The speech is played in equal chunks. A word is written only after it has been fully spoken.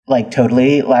like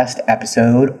totally last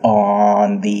episode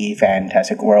on the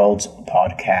Fantastic Worlds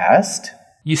podcast.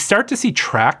 You start to see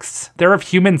tracks. They're of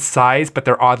human size, but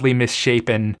they're oddly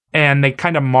misshapen, and they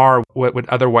kind of mar what would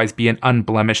otherwise be an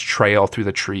unblemished trail through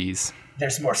the trees.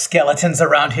 There's more skeletons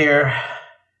around here.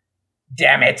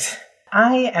 Damn it.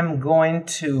 I am going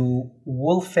to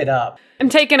wolf it up. I'm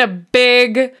taking a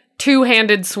big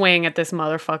two-handed swing at this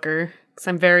motherfucker, because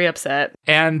I'm very upset.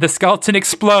 And the skeleton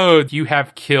explodes. You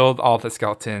have killed all the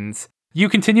skeletons. You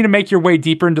continue to make your way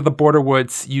deeper into the border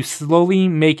woods. You slowly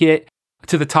make it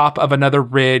to the top of another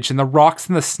ridge, and the rocks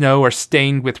and the snow are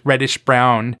stained with reddish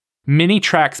brown. Many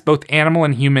tracks, both animal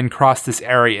and human, cross this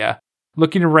area.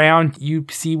 Looking around, you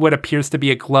see what appears to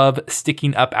be a glove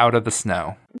sticking up out of the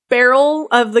snow. Barrel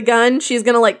of the gun, she's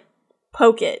gonna,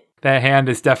 poke it. That hand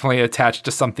is definitely attached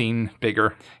to something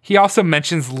bigger. He also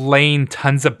mentions laying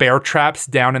tons of bear traps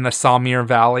down in the Salmir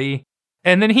Valley.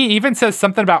 And then he even says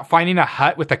something about finding a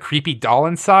hut with a creepy doll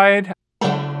inside.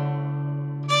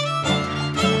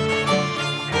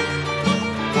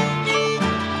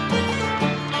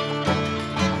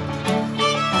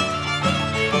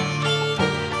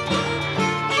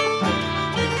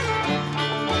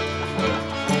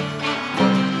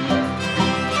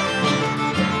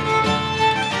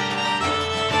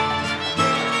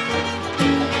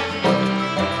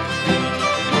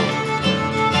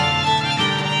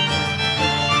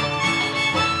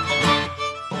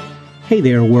 Hey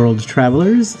there, world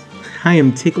travelers. I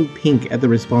am tickled pink at the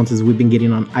responses we've been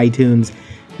getting on iTunes,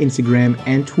 Instagram,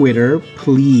 and Twitter.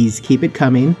 Please keep it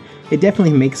coming. It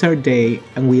definitely makes our day,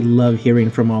 and we love hearing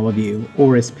from all of you.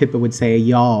 Or as Pippa would say,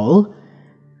 y'all.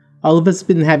 All of us have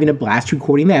been having a blast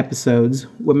recording the episodes.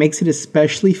 What makes it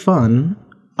especially fun,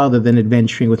 other than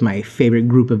adventuring with my favorite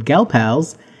group of gal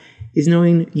pals, is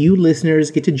knowing you listeners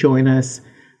get to join us,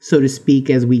 so to speak,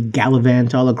 as we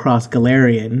gallivant all across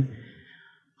Galarian.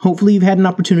 Hopefully you've had an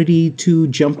opportunity to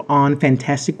jump on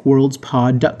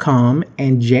fantasticworldspod.com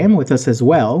and jam with us as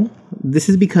well. This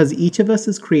is because each of us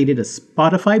has created a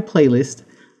Spotify playlist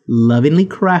lovingly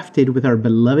crafted with our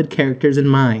beloved characters in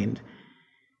mind.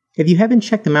 If you haven't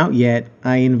checked them out yet,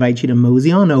 I invite you to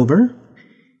mosey on over.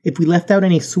 If we left out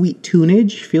any sweet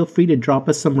tunage, feel free to drop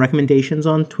us some recommendations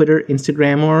on Twitter,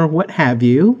 Instagram, or what have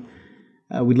you.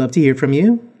 We'd love to hear from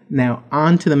you. Now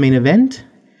on to the main event.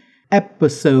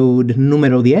 Episode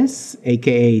numero 10,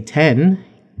 aka 10,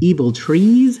 Evil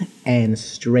Trees and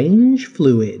Strange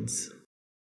Fluids.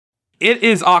 It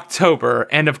is October,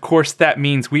 and of course that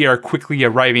means we are quickly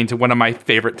arriving to one of my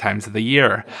favorite times of the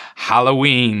year,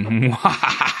 Halloween.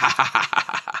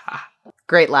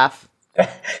 Great laugh.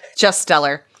 Just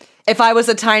stellar. If I was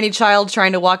a tiny child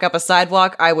trying to walk up a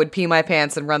sidewalk, I would pee my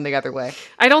pants and run the other way.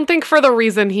 I don't think for the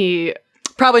reason he...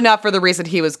 Probably not for the reason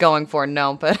he was going for,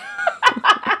 no, but...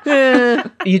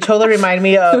 You totally remind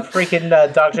me of freaking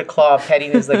Dr. Claw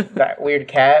petting his that weird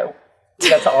cat.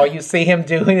 That's all you see him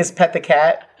doing is pet the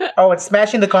cat. Oh, it's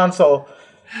smashing the console.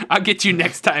 I'll get you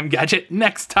next time, Gadget.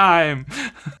 Next time.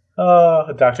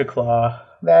 Oh, Dr. Claw.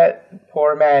 That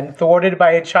poor man, thwarted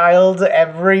by a child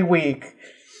every week.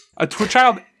 A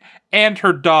child and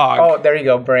her dog. Oh, there you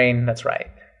go, brain. That's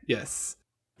right. Yes.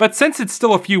 But since it's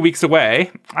still a few weeks away,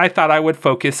 I thought I would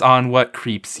focus on what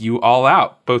creeps you all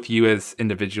out, both you as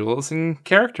individuals and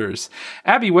characters.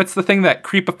 Abby, what's the thing that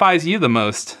creepifies you the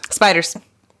most? Spiders.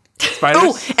 Spiders?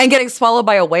 Oh, and getting swallowed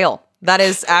by a whale. That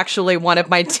is actually one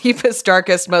of my deepest,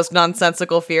 darkest, most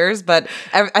nonsensical fears, but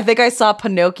I think I saw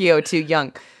Pinocchio too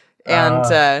young,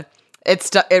 and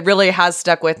it really has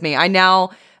stuck with me. I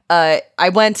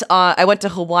went to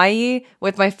Hawaii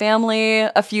with my family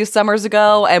a few summers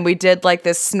ago, and we did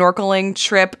this snorkeling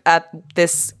trip at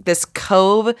this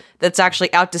cove that's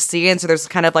actually out to sea, and so there's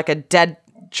kind of a dead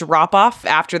drop off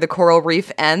after the coral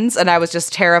reef ends, and I was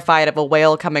just terrified of a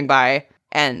whale coming by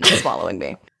and swallowing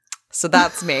me. So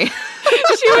that's me.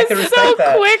 She was so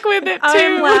quick with it, too.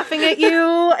 I'm laughing at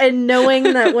you and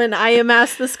knowing that when I am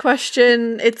asked this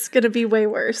question, it's going to be way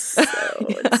worse. So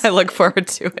I look forward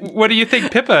to it. What do you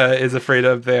think Pippa is afraid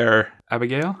of there,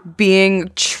 Abigail?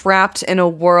 Being trapped in a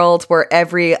world where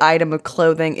every item of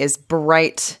clothing is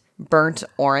bright, burnt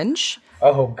orange.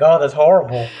 Oh, God, that's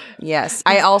horrible. Yes.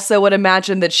 I also would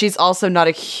imagine that she's also not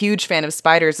a huge fan of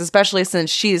spiders, especially since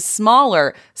she's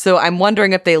smaller. So I'm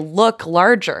wondering if they look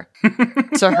larger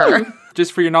to her.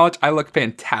 Just for your knowledge, I look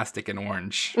fantastic in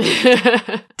orange.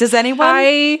 Does anyone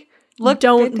I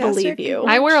don't fantastic? believe you.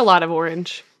 I wear a lot of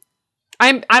orange.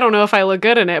 I don't know if I look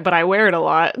good in it, but I wear it a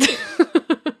lot.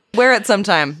 Wear it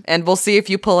sometime, and we'll see if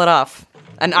you pull it off.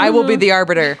 And I will be the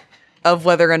arbiter of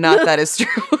whether or not that is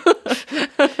true.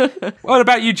 What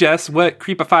about you, Jess? What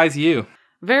creepifies you?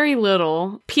 Very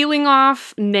little. Peeling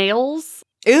off nails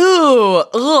Ew.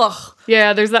 Ugh.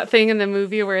 Yeah, there's that thing in the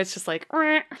movie where it's just like,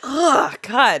 Ugh.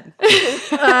 God.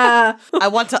 I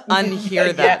want to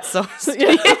unhear that. So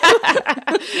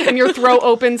and your throat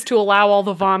opens to allow all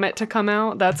the vomit to come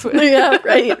out. That's what. Yeah,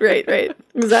 right.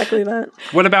 Exactly that.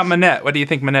 What about Manette? What do you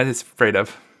think Manette is afraid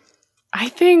of? I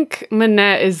think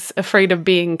Manette is afraid of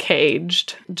being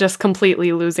caged, just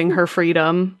completely losing her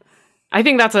freedom. I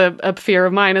think that's a fear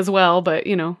of mine as well, but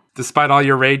Despite all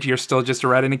your rage, you're still just a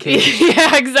rat in a cage.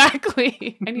 Yeah,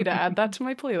 exactly. I need to add that to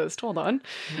my playlist. Hold on.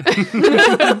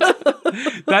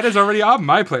 That is already on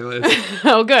my playlist.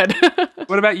 Oh, good.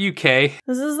 What about you, Kay?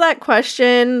 This is that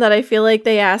question that I feel like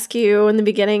they ask you in the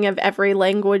beginning of every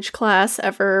language class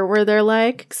ever, where they're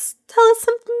like, tell us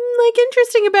something like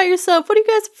interesting about yourself. What are you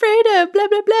guys afraid of? Blah,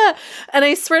 blah, blah. And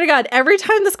I swear to God, every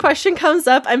time this question comes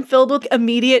up, I'm filled with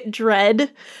immediate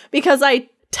dread because I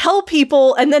tell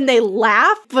people and then they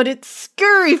laugh, but it's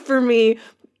scary for me.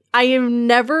 I am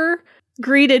never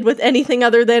greeted with anything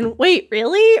other than, wait,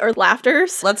 really? Or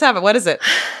laughters. let's have it. What is it?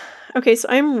 Okay, so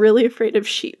I'm really afraid of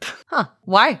sheep. Huh.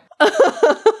 Why?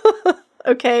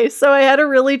 Okay, so I had a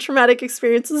really traumatic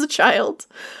experience as a child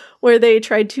where they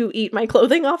tried to eat my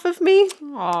clothing off of me.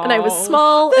 Aww. And I was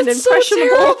small and That's so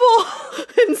impressionable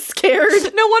and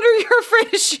scared. No wonder you're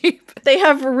afraid of sheep. They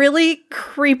have really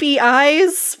creepy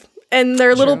eyes, and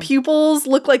their little pupils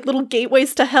look like little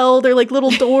gateways to hell. They're like little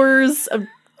doors of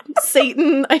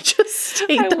Satan. I just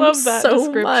hate them love that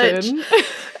so description. much.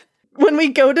 When we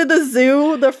go to the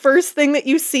zoo, the first thing that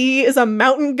you see is a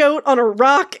mountain goat on a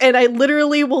rock, and I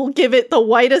literally will give it the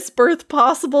widest berth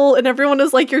possible, and everyone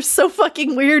is like, you're so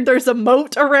fucking weird, there's a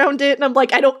moat around it, and I'm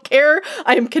like, I don't care,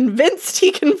 I am convinced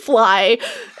he can fly.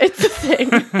 It's a thing.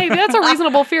 Hey, that's a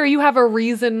reasonable fear. You have a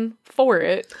reason for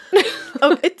it.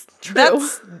 Oh, it's true.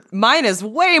 Mine is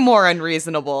way more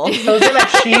unreasonable. Those are like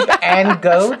sheep and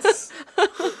goats.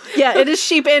 Yeah, it is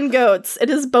sheep and goats. It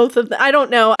is both of them. I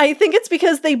don't know. I think it's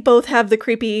because they both have the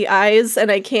creepy eyes and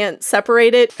I can't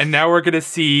separate it. And now we're going to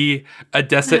see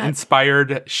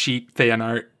Odessa-inspired sheep fan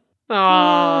art.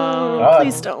 Aww.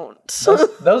 Please don't.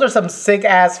 Those are some sick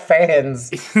ass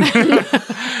fans.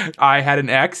 I had an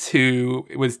ex who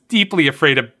was deeply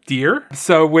afraid of deer.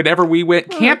 So whenever we went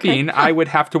camping, I would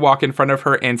have to walk in front of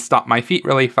her and stomp my feet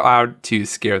really loud to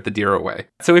scare the deer away.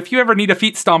 So if you ever need a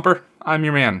feet stomper, I'm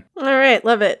your man. All right,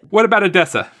 love it. What about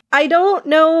Odessa? I don't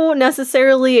know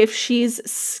necessarily if she's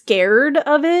scared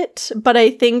of it, but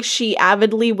I think she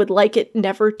avidly would like it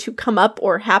never to come up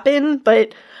or happen.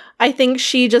 But I think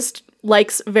she just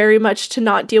likes very much to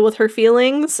not deal with her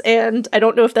feelings. And I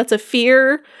don't know if that's a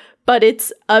fear, but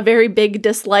it's a very big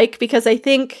dislike because I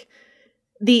think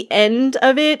the end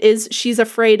of it is she's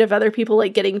afraid of other people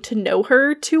like getting to know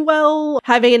her too well,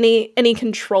 having any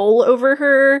control over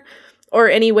her, or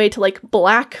any way to like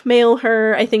blackmail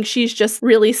her. I think she's just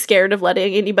really scared of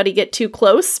letting anybody get too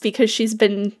close because she's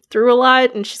been through a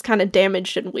lot and she's kind of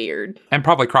damaged and weird. And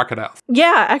probably crocodiles.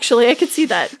 Yeah, actually, I could see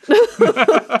that.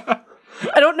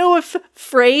 I don't know if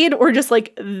afraid or just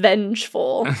like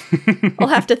vengeful. I'll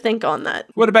have to think on that.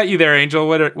 What about you there, Angel?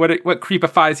 What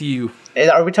creepifies you?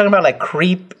 Are we talking about like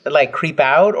creep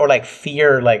out, or like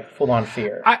fear, like full on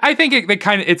fear? I think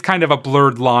it's kind of a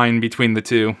blurred line between the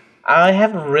two. I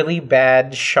have really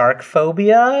bad shark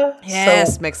phobia.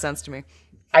 Yes, So makes sense to me.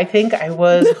 I think I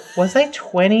was I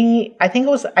 20? I think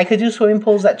I could do swimming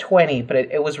pools at 20, but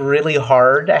it was really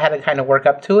hard. I had to kind of work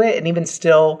up to it. And even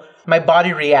still, my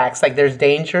body reacts like there's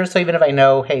danger. So even if I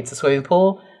know, hey, it's a swimming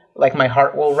pool, like my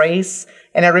heart will race.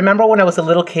 And I remember when I was a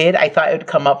little kid, I thought it would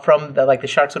come up from the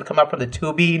sharks would come up from the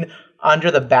tubing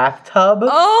under the bathtub.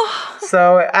 Oh,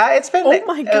 So it's been Oh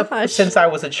my gosh. since I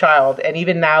was a child. And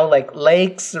even now, like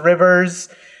lakes, rivers,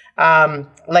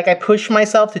 like I push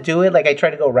myself to do it. Like I try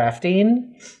to go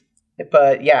rafting,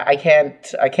 but yeah, I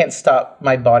can't stop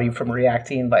my body from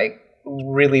reacting like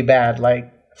really bad.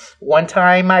 Like one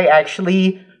time I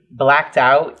actually blacked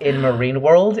out in Marine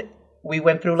World. We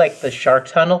went through like the shark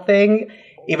tunnel thing.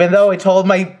 Even though I told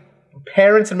my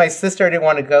parents and my sister I didn't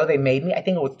want to go, they made me. I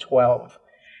think it was 12.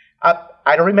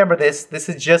 I don't remember this. This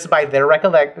is just by their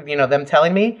them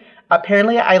telling me.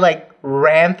 Apparently, I like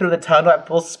ran through the tunnel at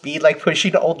full speed, like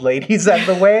pushing old ladies out of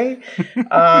the way.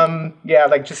 Yeah,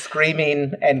 like just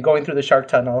screaming and going through the shark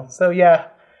tunnel. So yeah,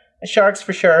 sharks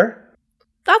for sure.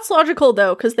 That's logical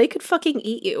though, because they could fucking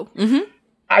eat you. Mm-hmm.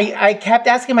 I kept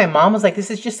asking my mom, I was like, this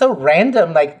is just so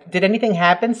random. Like, did anything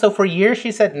happen? So for years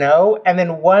she said no. And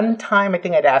then one time I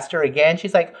think I'd asked her again.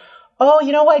 She's like, oh,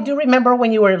 you know what? I do remember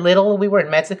when you were little, we were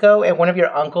in Mexico and one of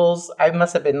your uncles, I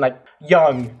must have been like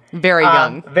young. very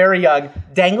young. Very young.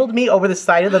 Dangled me over the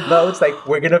side of the boat. It's like,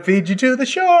 we're going to feed you to the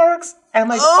sharks. And I'm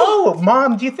like, oh,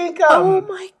 Mom, do you think Oh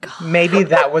my god. maybe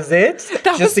that was it?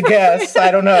 Just a guess.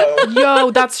 I don't know.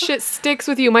 Yo, that shit sticks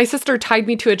with you. My sister tied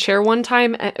me to a chair one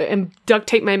time and duct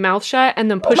taped my mouth shut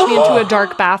and then pushed me into a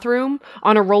dark bathroom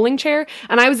on a rolling chair.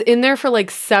 And I was in there for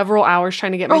like several hours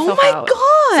trying to get myself out.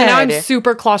 God. So now I'm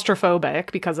super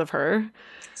claustrophobic because of her.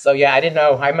 So yeah, I didn't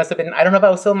know. I must have been, I don't know if I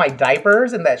was still in my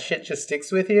diapers and that shit just sticks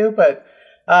with you, but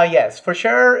yes, for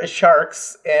sure,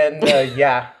 sharks. And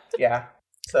yeah.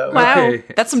 So Wow. Okay.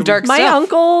 That's some dark My stuff.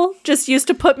 uncle just used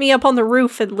to put me up on the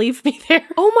roof and leave me there.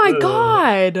 Oh my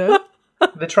God.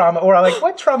 the trauma, or like,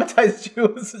 what traumatized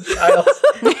you as a child?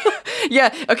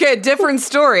 Yeah. Okay. Different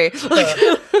story.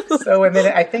 So, and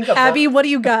then I think of Abby, what do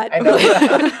you got? I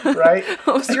know, right?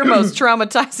 What was your most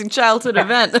traumatizing childhood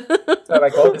event? So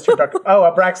like, oh, this is dark.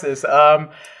 Oh, Abraxas.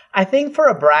 I think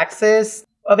for Abraxas,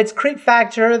 of its creep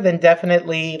factor, then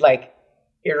definitely like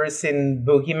Irison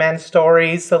boogeyman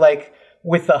stories. So like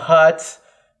with the hut,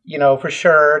 for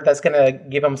sure that's gonna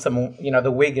give him some,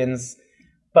 the Wiggins.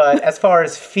 But as far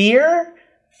as fear,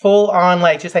 full on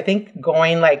like just I think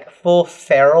going like full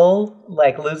feral,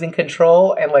 like losing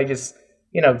control and like just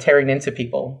tearing into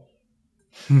people.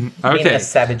 Being Okay. a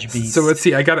savage beast. So let's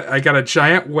see. I got a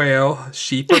giant whale,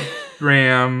 sheep of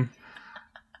ram,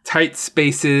 tight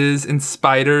spaces, and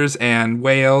spiders and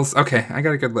whales. Okay, I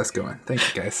got a good list going.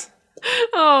 Thank you guys.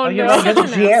 Oh, You're no. the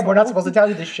GM. We're not supposed to tell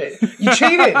you this shit. You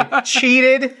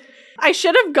cheated. I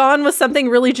should have gone with something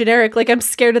really generic, like I'm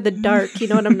scared of the dark. You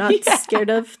know what I'm not scared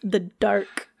of? The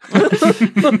dark.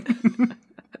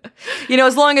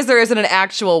 As long as there isn't an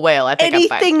actual whale, I think I'm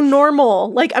fine. Anything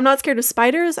normal. Like I'm not scared of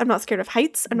spiders. I'm not scared of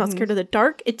heights. I'm not scared of the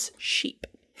dark. It's sheep.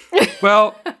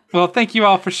 Well, thank you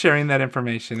all for sharing that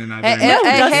information. And I very much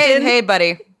Dustin. Hey,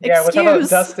 buddy. Yeah, what's about Excuse.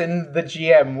 Dustin, the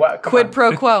GM? What? Come Quid on.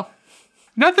 pro quo.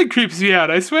 nothing creeps me out.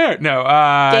 I swear. No.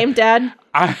 Game dad.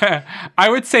 I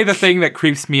would say the thing that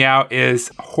creeps me out is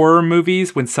horror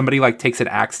movies when somebody like takes an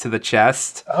axe to the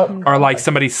chest or like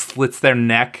somebody slits their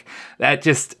neck. That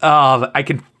just I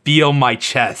can feel my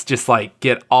chest just like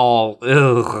get all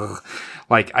ugh.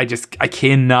 Like I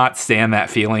cannot stand that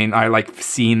feeling. I like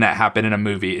seeing that happen in a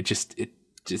movie. It just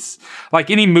like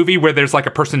any movie where there's like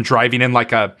a person driving in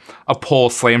like a pole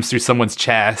slams through someone's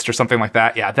chest or something like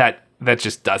that. Yeah, that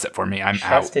just does it for me. I'm out.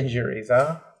 Chest injuries,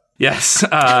 huh? Yes,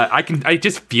 I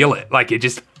just feel it. Like it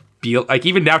just feel like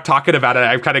even now talking about it,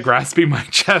 I'm kind of grasping my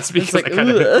chest because like, I kind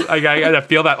of I gotta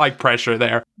feel that like pressure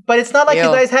there. But it's not like Ew. you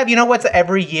guys have, what's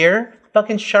every year?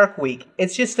 Fucking Shark Week.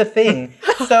 It's just a thing.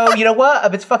 So, you know what?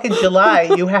 If it's fucking July,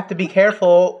 you have to be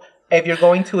careful if you're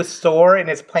going to a store and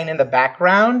it's playing in the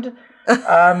background.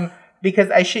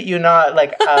 Because I shit you not,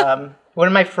 like, one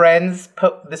of my friends,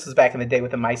 this was back in the day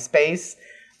with the MySpace,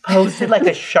 posted like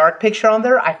a shark picture on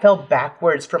there. I fell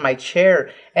backwards from my chair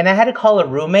and I had to call a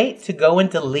roommate to go and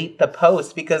delete the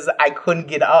post because I couldn't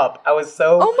get up. I was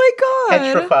so Oh my God.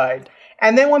 petrified.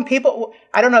 And then when people,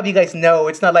 I don't know if you guys know,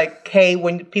 it's not like, hey,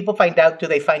 when people find out, do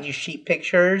they find you sheep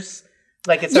pictures?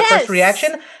 Like it's their Yes. first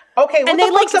reaction? Okay, what And the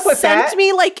they like fuck's up with sent that?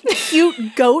 me like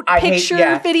cute goat I hate- picture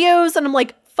yeah. videos, and I'm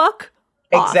like, fuck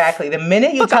off. Exactly. The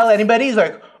minute you tell anybody, it's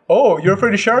like, oh, you're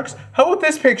afraid of sharks? How about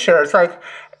this picture? It's like,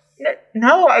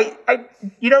 no,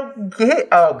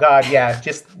 oh God, yeah,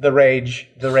 just the rage.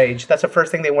 That's the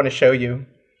first thing they want to show you.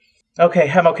 Okay,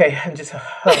 I'm okay. I'm just,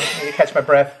 I need to catch my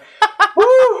breath. Woo!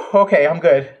 Okay, I'm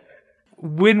good.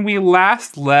 When we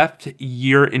last left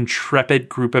your intrepid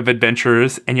group of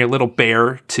adventurers and your little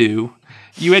bear too,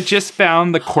 you had just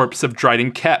found the corpse of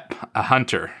Dryden Kep, a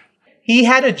hunter. He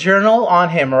had a journal on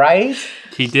him, right?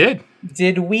 He did.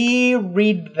 Did we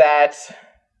read that?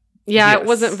 Yeah, Yes. it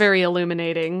wasn't very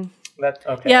illuminating. That's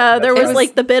okay. Yeah, there That's was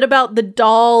like the bit about the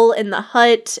doll and the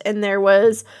hut, and there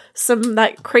was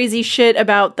that crazy shit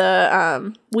about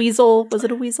the weasel. Was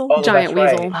it a weasel? Oh, Giant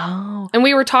that's weasel. right. Oh. And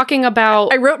we were talking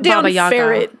about I wrote down Baba Yaga.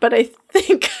 ferret, but I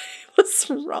think I was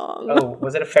wrong. Oh,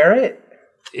 was it a ferret?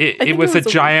 It think was it a was a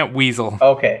giant weasel.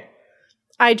 Okay.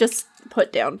 I just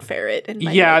put down ferret in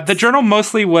my Yeah, notes. the journal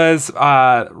mostly was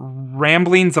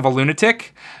ramblings of a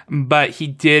lunatic, but he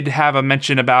did have a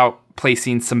mention about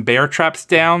placing some bear traps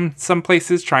down some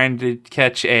places, trying to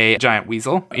catch a giant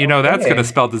weasel. That's Okay. going to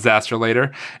spell disaster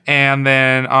later. And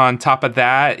then on top of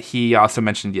that, he also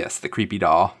mentioned, yes, the creepy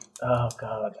doll. Oh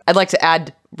God. I'd like to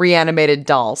add reanimated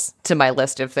dolls to my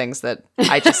list of things that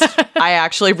I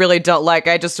actually really don't like.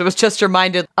 I was just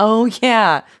reminded, oh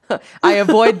yeah, I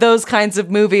avoid those kinds of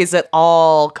movies at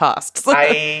all costs.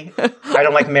 I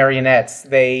don't like marionettes.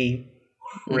 They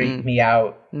freak me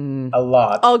out a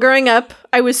lot. All growing up,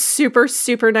 I was super,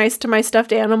 super nice to my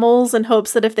stuffed animals in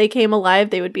hopes that if they came alive,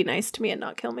 they would be nice to me and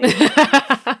not kill me.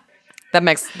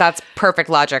 That's perfect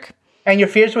logic. And your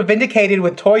fears were vindicated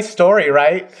with Toy Story,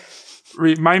 right?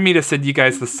 Remind me to send you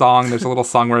guys the song. There's a little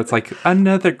song where it's like,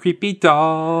 another creepy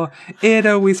doll. It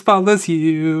always follows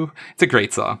you. It's a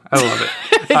great song. I love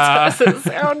it. It doesn't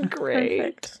sound great.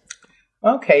 Perfect.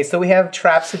 Okay, so we have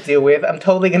traps to deal with. I'm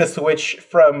totally going to switch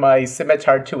from my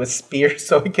scimitar to a spear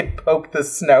so I can poke the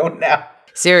snow now.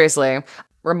 Seriously.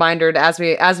 Reminder, as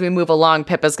we move along,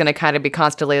 Pippa's going to kind of be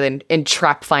constantly in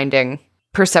trap finding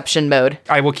perception mode.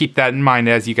 I will keep that in mind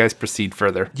as you guys proceed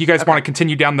further. Do you guys want to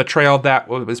continue down the trail that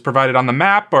was provided on the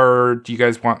map, or what do you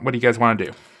guys want to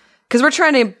do? Because we're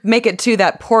trying to make it to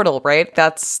that portal, right?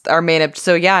 That's our main...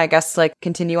 So yeah, I guess like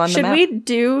continue on the map. Should we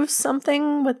do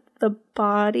something with the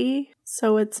body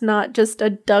so it's not just a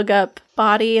dug up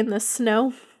body in the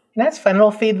snow? That's fine.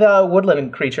 It'll feed the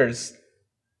woodland creatures.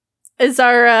 Is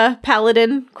our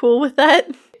paladin cool with that?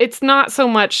 It's not so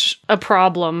much a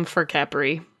problem for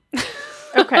Kepri.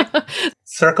 Okay.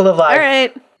 Circle of life. All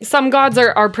right. Some gods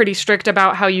are pretty strict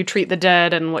about how you treat the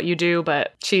dead and what you do,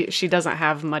 but she doesn't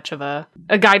have much of a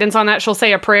guidance on that. She'll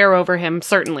say a prayer over him,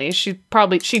 certainly. She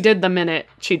did the minute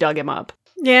she dug him up.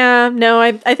 Yeah, no,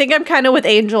 I think I'm kind of with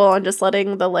Angel on just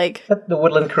letting the, The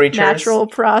woodland creatures. natural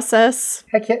process.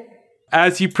 Heck yeah.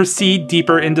 As you proceed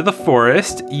deeper into the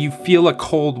forest, you feel a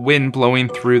cold wind blowing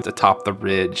through the top of the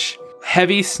ridge.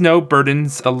 Heavy snow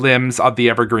burdens the limbs of the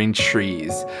evergreen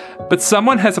trees, but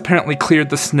someone has apparently cleared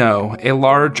the snow. A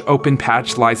large open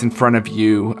patch lies in front of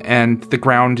you, and the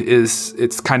ground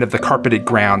it's kind of the carpeted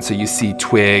ground, so you see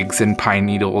twigs and pine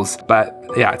needles, but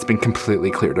yeah, it's been completely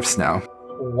cleared of snow.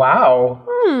 Wow.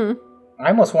 I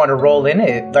almost want to roll in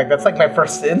it. That's my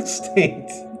first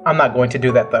instinct. I'm not going to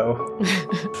do that, though.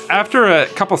 After a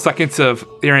couple seconds of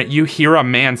you hear a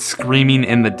man screaming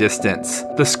in the distance.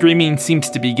 The screaming seems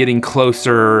to be getting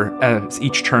closer as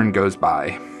each turn goes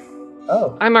by.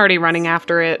 Oh. I'm already running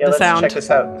after it, Yeah, the let's sound. check this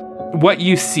out. What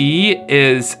you see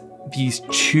is these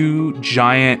two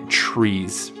giant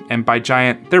trees. And by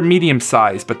giant, they're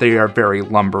medium-sized, but they are very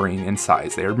lumbering in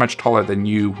size. They are much taller than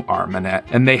you are, Manette.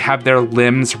 And they have their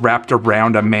limbs wrapped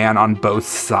around a man on both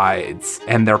sides.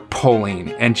 And they're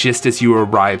pulling. And just as you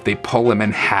arrive, they pull him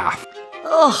in half.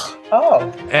 Ugh.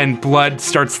 Oh. And blood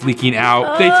starts leaking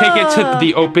out. They take it to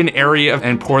the open area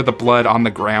and pour the blood on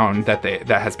the ground that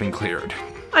has been cleared.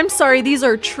 I'm sorry, these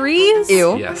are trees?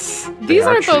 Ew. Yes. they These are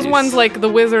aren't those trees. ones like the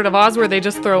Wizard of Oz where they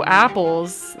just throw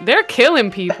apples. They're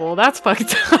killing people. That's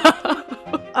fucked up.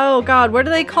 Oh god, what are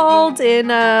they called in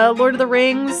Lord of the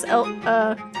Rings?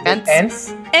 Ents?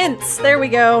 Ants? Ents, there we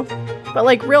go. But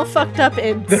real fucked up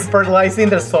They're ents. fertilizing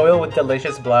the soil with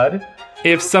delicious blood.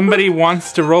 If somebody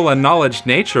wants to roll a knowledge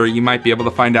nature, you might be able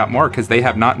to find out more because they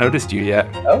have not noticed you yet.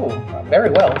 Oh, very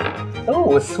well.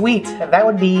 Oh, sweet. That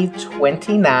would be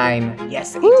 29.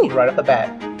 Yes, 18 right off the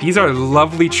bat. These are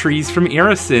lovely trees from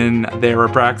Irison there,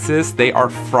 Abraxas. They are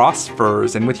frost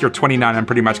firs, and with your 29, I'm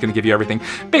pretty much going to give you everything.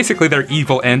 Basically, they're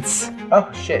evil ents.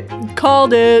 Oh, shit.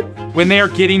 Called it. When they are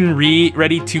getting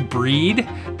ready to breed,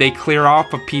 they clear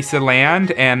off a piece of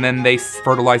land, and then they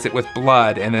fertilize it with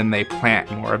blood, and then they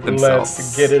plant more of themselves.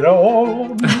 Let's get it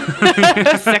on.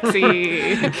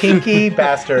 Sexy. Kinky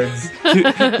bastards.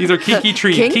 These are kinky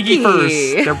trees, kinky Kinky.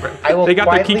 furs. I will They got the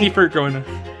quietly- kinky fur going on.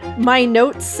 My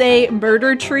notes say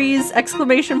murder trees, !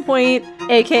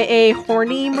 AKA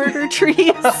horny murder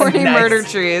trees. Horny Nice. murder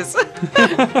trees.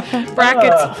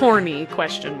 Brackets horny,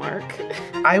 question mark.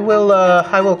 I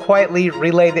will quietly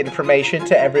relay the information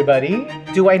to everybody.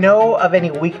 Do I know of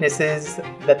any weaknesses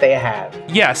that they have?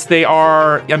 Yes, they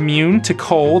are immune to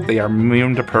cold, they are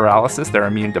immune to paralysis, they're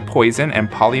immune to poison and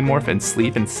polymorph and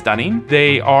sleep and stunning.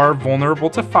 They are vulnerable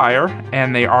to fire,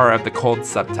 and they are of the cold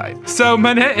subtype. So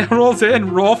Manette rolls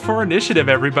in, roll for initiative,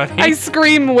 everybody. I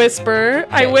scream whisper.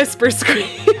 I whisper scream.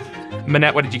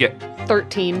 Manette, what did you get?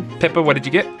 13. Pippa, what did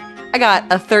you get? I got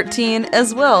a 13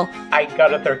 as well. I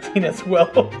got a 13 as well.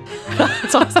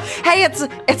 It's awesome. Hey, it's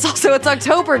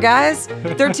October, guys.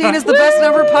 13 is the best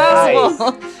number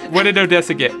possible. What did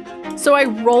Odessa get? So I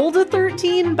rolled a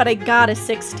 13, but I got a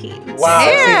 16. Wow. Yeah,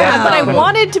 See, that's But I awesome.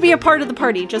 wanted to be a part of the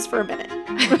party just for a minute.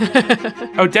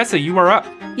 Odessa, you are up.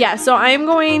 Yeah, so I'm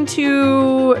going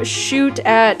to shoot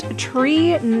at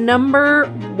tree number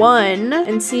 1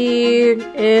 and see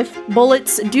if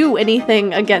bullets do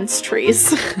anything against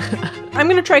trees. I'm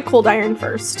going to try cold iron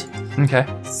first. Okay.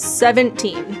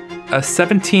 17. A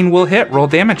 17 will hit. Roll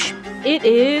damage. It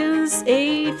is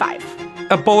a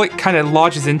 5. A bullet kind of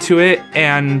lodges into it,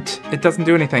 and it doesn't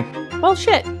do anything. Well,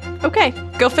 shit. Okay.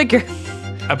 Go figure.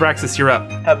 Abraxas, you're up.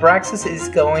 Abraxas is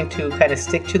going to kind of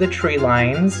stick to the tree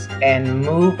lines and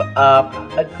move up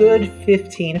a good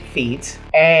 15 feet.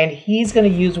 And he's going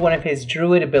to use one of his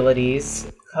druid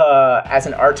abilities as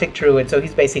an Arctic druid, so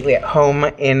he's basically at home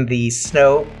in the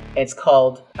snow. It's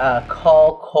called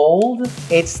Call Cold.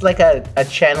 It's like a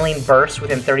channeling burst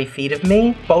within 30 feet of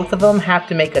me. Both of them have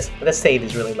to make the save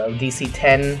is really low. DC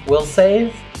 10 will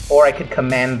save, or I could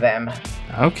command them.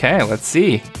 Okay, let's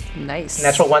see. Nice.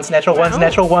 Natural ones, natural ones,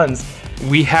 natural ones.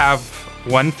 We have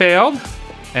one failed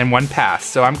and one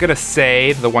passed. So I'm going to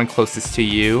say the one closest to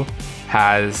you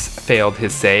has failed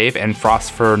his save, and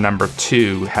Frostfur number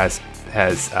 2 has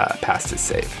passed his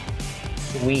save.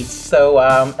 Sweet. So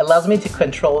allows me to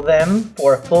control them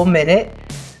for a full minute.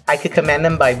 I could command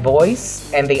them by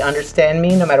voice, and they understand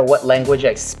me no matter what language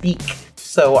I speak.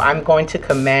 So I'm going to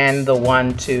command the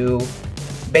one to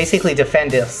basically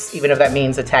defend us, even if that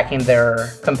means attacking their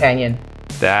companion.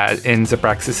 That ends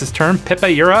Abraxas' turn. Pippa,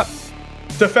 you're up.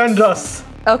 Defend us!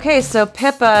 Okay, so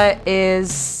Pippa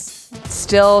is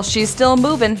she's still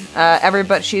moving.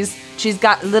 Everybody, she's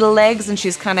got little legs and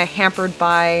she's kind of hampered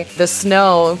by the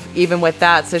snow, even with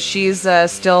that. So she's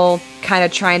still kind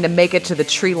of trying to make it to the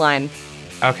tree line.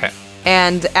 Okay.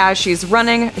 And as she's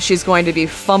running, she's going to be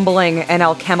fumbling an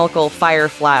alchemical fire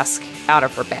flask out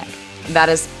of her bag. That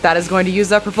is going to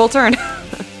use up her full turn.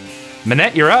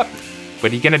 Minette, you're up.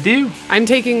 What are you going to do? I'm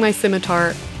taking my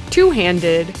scimitar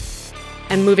two-handed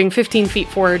and moving 15 feet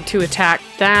forward to attack.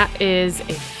 That is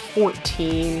a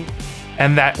 14.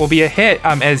 And that will be a hit.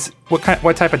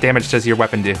 What type of damage does your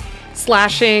weapon do?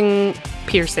 Slashing,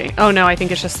 piercing. Oh no, I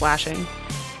think it's just slashing.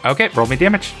 Okay, roll me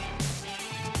damage.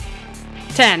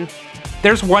 10.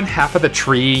 There's one half of the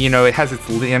tree, it has its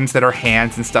limbs that are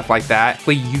hands and stuff like that.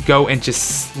 You go and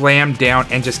just slam down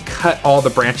and just cut all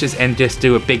the branches and just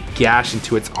do a big gash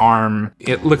into its arm.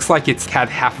 It looks like it's had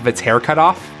half of its hair cut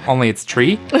off, only it's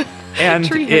tree. And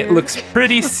Tree it hair. looks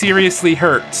pretty seriously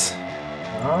hurt.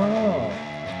 Oh.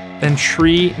 Then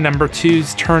tree number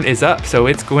 2's turn is up, so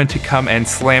it's going to come and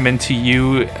slam into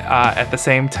you at the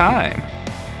same time.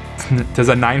 Does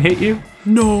a 9 hit you?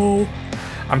 No.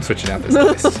 I'm switching out this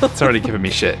list. It's already giving me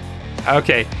shit.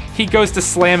 Okay, he goes to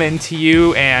slam into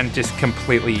you and just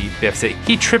completely biffs it.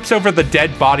 He trips over the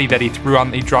dead body that he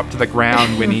dropped to the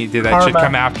ground when he did that shit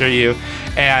come after you,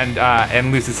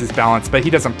 and loses his balance. But he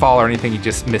doesn't fall or anything, he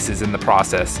just misses in the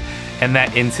process. And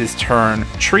that ends his turn.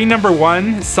 Tree number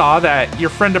 1 saw that your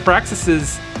friend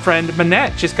Abraxas' friend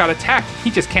Minette just got attacked.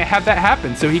 He just can't have that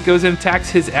happen. So he goes and attacks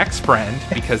his ex-friend,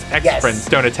 because ex-friends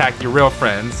don't attack your real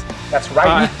friends. That's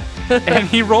right. And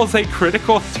he rolls a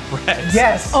critical threat.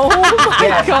 Yes. Oh my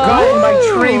Yes. god. Go,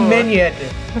 my tree minion.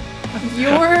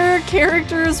 Your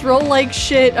characters roll like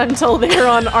shit until they're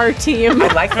on our team. I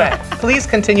like that. Please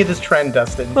continue this trend,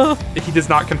 Dustin. He does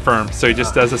not confirm, so he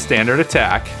just does a standard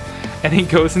attack. And he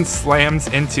goes and slams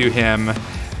into him,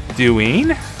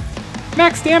 doing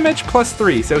max damage plus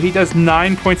 3. So he does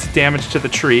 9 points of damage to the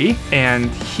tree,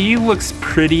 and he looks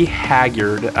pretty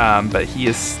haggard, but he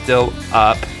is still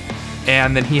up.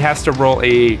 And then he has to roll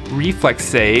a reflex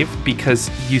save because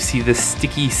you see the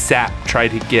sticky sap try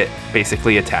to get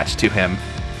basically attached to him,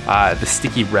 the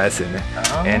sticky resin.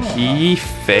 And he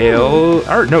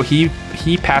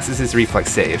he passes his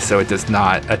reflex save, so it does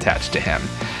not attach to him.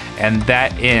 And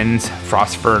that ends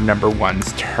Frostfur number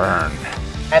 1's turn.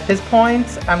 At this point,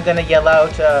 I'm gonna yell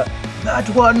out, that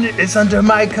one is under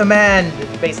my command,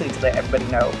 basically to let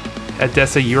everybody know.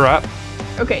 Odessa, you're up.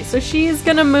 Okay, so she's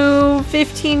gonna move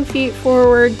 15 feet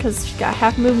forward because she's got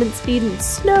half movement speed in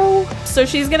snow. So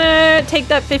she's gonna take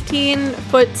that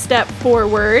 15-foot step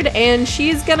forward, and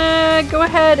she's gonna go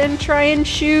ahead and try and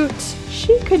shoot.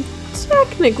 She could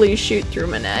technically shoot through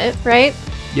Minette, right?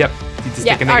 Yep, you just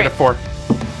Yeah, take a negative 4.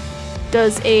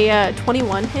 Does a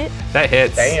 21 hit? That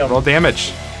hits. Damn. Roll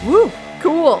damage. Woo!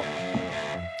 Cool.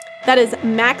 That is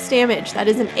max damage. That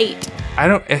is an 8.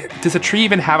 Does a tree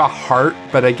even have a heart?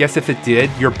 But I guess if it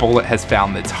did, your bullet has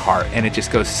found its heart and it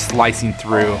just goes slicing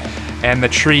through. And the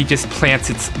tree just plants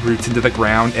its roots into the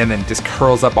ground and then just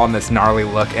curls up on this gnarly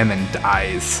look and then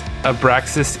dies.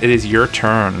 Abraxas, it is your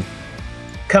turn.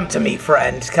 Come to me,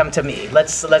 friend. Come to me.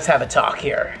 Let's have a talk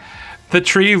here. The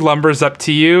tree lumbers up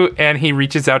to you and he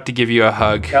reaches out to give you a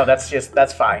hug. No, that's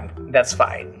fine. That's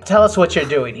fine. Tell us what you're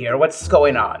doing here. What's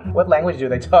going on? What language do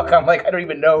they talk? I'm like, I don't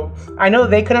even know. I know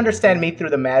they can understand me through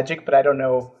the magic, but I don't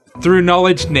know. Through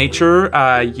knowledge nature,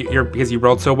 because you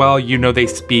rolled so well, they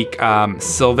speak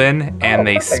Sylvan and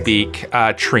they perfect. speak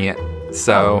Treant.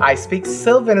 So I speak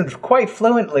Sylvan quite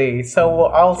fluently, so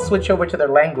I'll switch over to their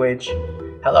language.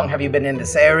 How long have you been in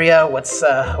this area? What's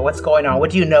going on?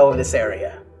 What do you know of this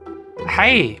area?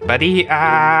 Hi, buddy.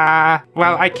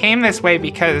 Well, I came this way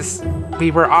because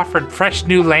we were offered fresh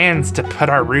new lands to put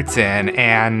our roots in,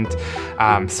 and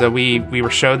so we were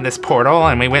shown this portal,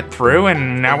 and we went through,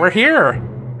 and now we're here.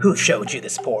 Who showed you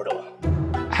this portal?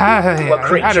 What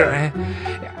creature? I don't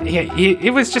know. Yeah,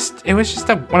 it was just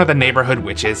one of the neighborhood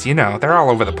witches. You know, they're all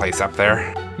over the place up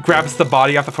there. He grabs the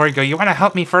body off the floor. You go, you want to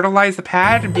help me fertilize the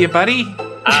pad and be a buddy?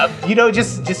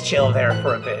 Just chill there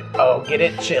for a bit. Oh, get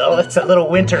it? Chill. It's a little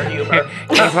winter humor.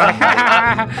 He's like,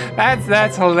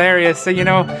 that's hilarious. So, you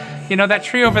know, that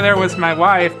tree over there was my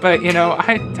wife, but,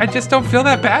 I just don't feel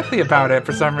that badly about it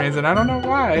for some reason. I don't know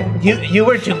why. You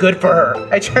were too good for her.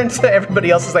 I turned to everybody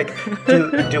else. Was like,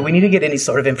 do we need to get any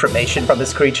sort of information from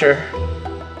this creature?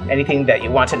 Anything that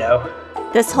you want to know?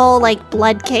 This whole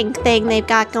blood king thing they've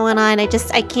got going on, I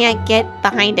can't get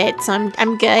behind it, so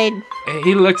I'm good.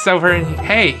 He looks over and,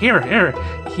 hey, here.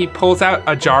 He pulls out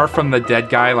a jar from the dead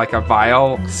guy, like a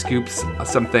vial, scoops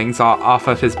some things off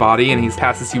of his body, and he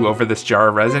passes you over this jar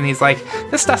of resin. He's like,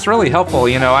 this stuff's really helpful,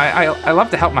 I love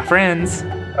to help my friends.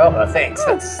 Oh, thanks.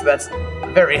 That's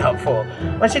very helpful.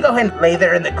 Why don't you go ahead and lay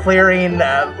there in the clearing?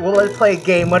 Let's play a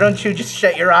game. Why don't you just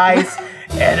shut your eyes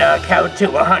and count to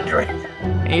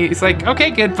 100? He's like,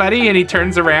 okay, good buddy, and he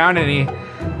turns around and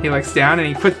he looks down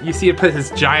and you see him put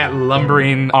his giant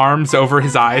lumbering arms over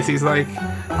his eyes. He's like,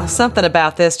 something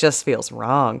about this just feels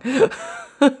wrong.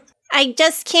 I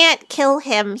just can't kill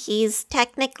him. He's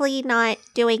technically not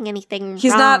doing anything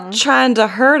He's wrong. not trying to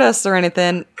hurt us or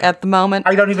anything at the moment.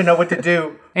 I don't even know what to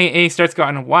do. and he starts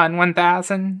going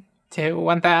 1,000, 2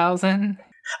 1,000,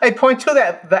 I point to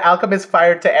the alchemist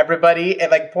fire to everybody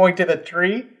and point to the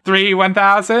tree. 3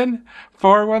 1,000,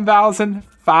 4 1,000,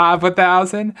 5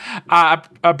 1,000.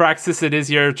 Abraxas, it is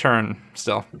your turn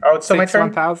still. Oh, it's still my 6 turn?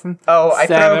 1,000. Oh,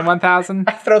 7 1,000.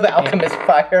 I throw the alchemist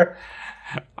fire.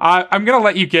 I'm gonna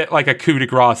let you get a coup de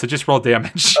grace, so just roll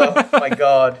damage. Oh my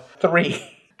god. 3.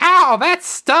 Ow, that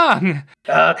stung.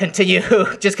 Continue.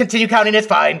 Just continue counting, it's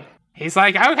fine. He's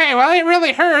like, okay, well, it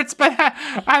really hurts, but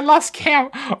I lost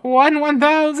count. 1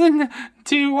 1,000,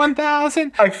 2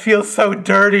 1,000. I feel so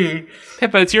dirty.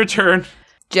 Pippa, it's your turn.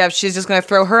 Jeff, she's just going to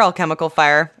throw her alchemical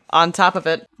fire on top of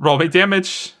it. Roll me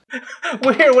damage.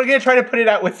 We're going to try to put it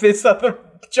out with this other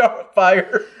jar of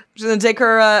fire. She's going to take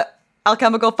her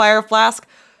alchemical fire flask,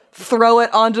 throw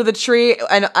it onto the tree,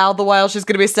 and all the while she's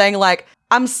going to be saying,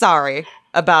 I'm sorry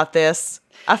about this.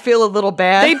 I feel a little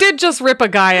bad. They did just rip a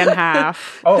guy in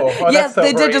half. Yes,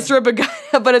 they did just rip a guy,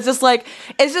 but it's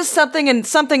just something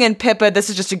in Pippa. This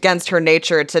is just against her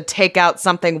nature to take out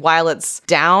something while it's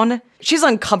down. She's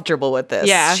uncomfortable with this.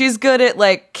 Yeah. She's good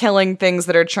at killing things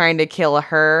that are trying to kill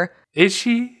her. Is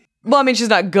she? Well, I mean, she's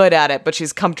not good at it, but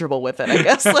she's comfortable with it, I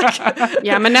guess.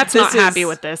 Yeah, Manette's not happy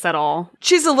with this at all.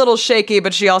 She's a little shaky,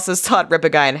 but she also saw it rip a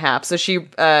guy in half, so she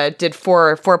did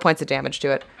 4 points of damage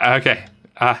to it. Okay.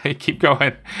 Keep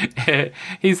going.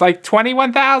 He's like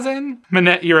 21,000.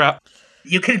 Manette, you're up.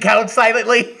 You can count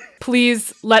silently.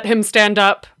 Please let him stand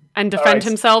up and defend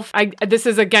himself. This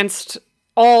is against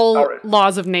all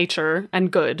laws of nature and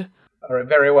good. All right,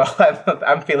 very well.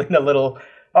 I'm feeling a little...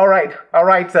 All right,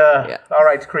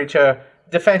 creature.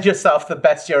 Defend yourself the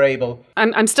best you're able.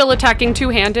 I'm still attacking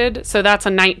two-handed, so that's a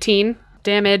 19.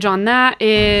 Damage on that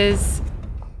is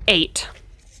 8.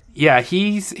 Yeah,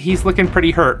 he's looking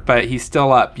pretty hurt, but he's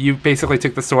still up. You basically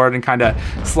took the sword and kind of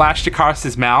slashed across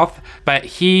his mouth, but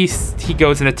he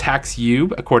goes and attacks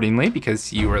you accordingly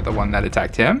because you were the one that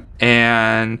attacked him.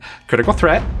 And critical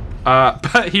threat.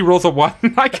 But he rolls a 1.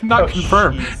 I cannot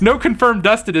confirm. Geez. No confirmed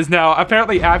dusted is now.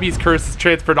 Apparently Abby's curse is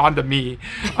transferred onto me.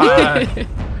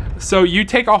 So you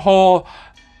take a whole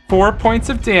 4 points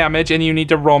of damage and you need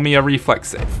to roll me a reflex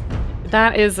save.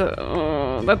 That's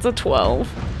a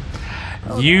 12.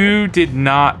 You did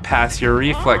not pass your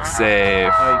reflex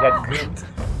save. Oh, you got gooped.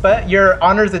 But your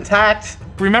honor's intact.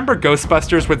 Remember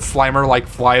Ghostbusters when Slimer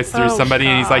flies through somebody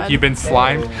and he's like, you've been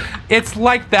slimed? It's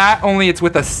like that, only it's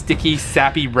with a sticky,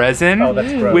 sappy resin. Oh,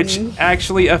 that's gross. Which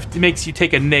actually makes you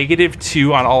take a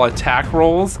 -2 on all attack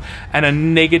rolls and a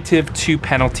 -2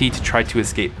 penalty to try to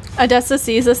escape. Odessa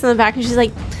sees this in the back and she's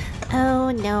like,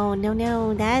 oh,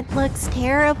 no, that looks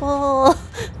terrible.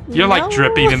 You're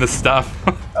dripping in the stuff.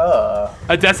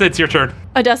 Odessa, it's your turn.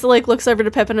 Odessa looks over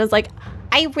to Pip and is like,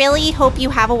 I really hope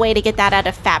you have a way to get that out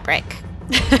of fabric.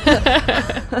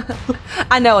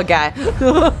 I know a guy.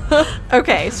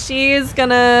 Okay, she's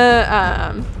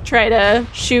gonna try to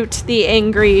shoot the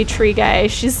angry tree guy.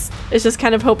 Is just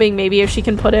kind of hoping maybe if she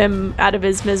can put him out of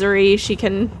his misery, she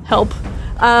can help.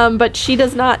 But she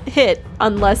does not hit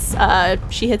unless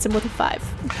she hits him with a 5.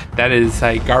 That is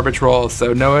a garbage roll,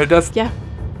 so no, it does. Yeah.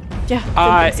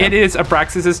 It is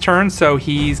Abraxas' turn, so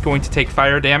he's going to take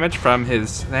fire damage from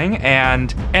his thing,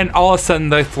 and all of a sudden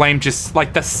the flame just,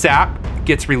 the sap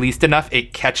gets released enough,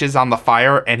 it catches on the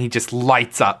fire, and he just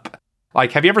lights up.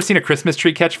 Like, have you ever seen a Christmas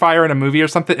tree catch fire in a movie or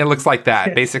something? It looks like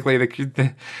that. Basically,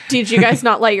 Did you guys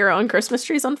not light your own Christmas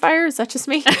trees on fire? Is that just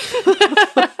me?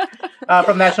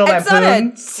 From National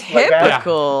Lampoon.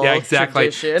 Typical yeah, exactly.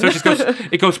 tradition. So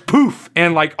it goes poof,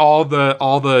 and like all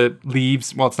the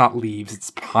leaves. Well, it's not leaves;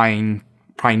 it's pine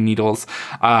needles.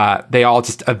 They all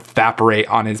just evaporate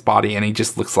on his body, and he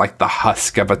just looks like the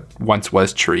husk of a once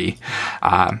was tree.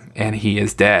 And he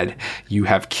is dead. You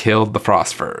have killed the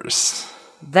Frostfurs.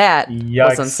 That Yikes.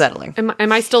 was unsettling.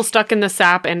 Am I still stuck in the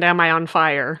sap and am I on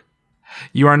fire?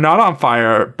 You are not on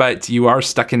fire, but you are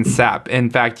stuck in sap.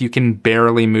 In fact, you can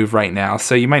barely move right now,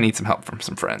 so you might need some help from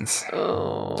some friends.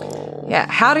 Yeah,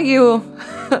 how do you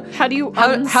How do you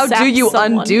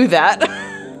undo that?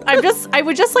 I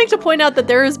would just like to point out that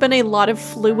there has been a lot of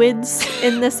fluids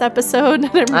in this episode,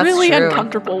 and I'm That's really true.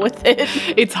 uncomfortable with it.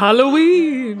 It's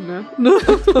Halloween.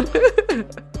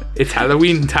 It's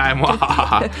Halloween time.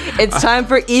 It's time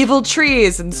for evil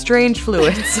trees and strange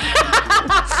fluids.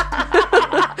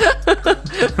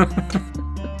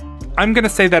 I'm going to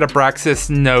say that Abraxas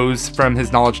knows from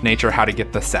his knowledge of nature how to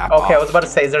get the sap Okay, I off. was about to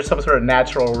say, is there some sort of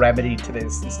natural remedy to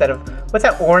this? Instead of, what's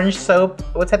that orange soap?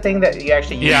 What's that thing that you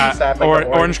actually use Yeah, to sap? Like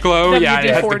the orange glow. Yeah, it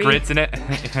has the WD-40. grits in it.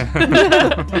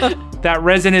 That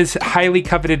resin is highly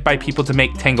coveted by people to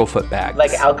make Tanglefoot bags.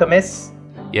 Like alchemists?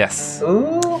 Yes.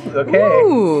 Ooh, okay.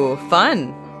 Ooh,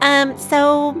 fun.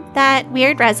 So that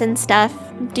weird resin stuff,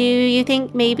 do you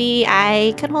think maybe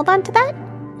I could hold on to that?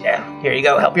 Yeah, here you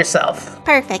go. Help yourself.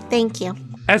 Perfect, thank you.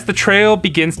 As the trail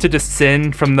begins to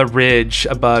descend from the ridge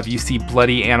above, you see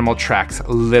bloody animal tracks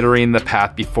littering the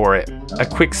path before it. A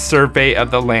quick survey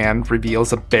of the land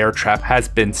reveals a bear trap has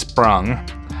been sprung.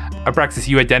 Abraxas,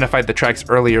 you identified the tracks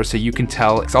earlier, so you can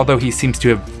tell, although he seems to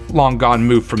have long gone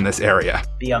moved from this area.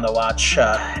 Be on the watch.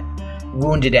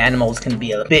 Wounded animals can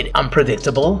be a bit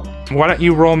unpredictable. Why don't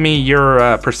you roll me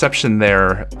your perception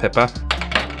there, Pippa?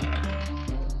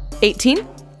 18?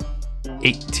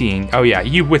 18. Oh yeah,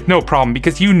 you with no problem,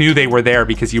 because you knew they were there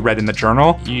because you read in the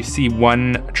journal. You see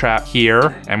one trap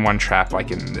here and one trap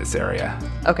like in this area.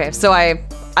 Okay, so I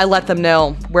let them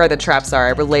know where the traps are.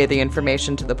 I relay the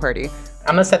information to the party.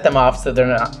 I'm gonna set them off so they're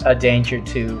not a danger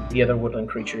to the other woodland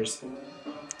creatures.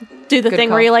 Do the Good thing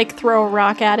call. where you like throw a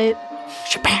rock at it.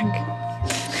 Shabang.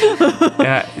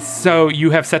 So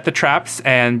you have set the traps,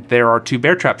 and there are 2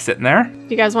 bear traps sitting there.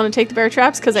 You guys want to take the bear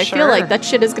traps? Because I feel Sure. like that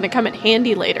shit is going to come in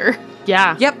handy later.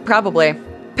 Yeah. Yep, probably.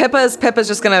 Pippa's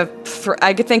just gonna.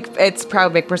 I could think it's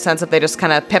probably make more sense if they just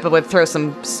kind of Pippa would throw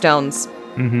some stones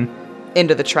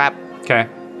into the trap. Okay.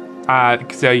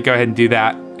 So you go ahead and do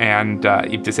that, and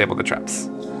you've disabled the traps.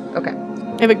 Okay.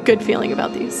 I have a good feeling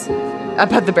about these.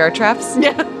 About the bear traps?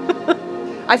 Yeah.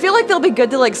 I feel like they'll be good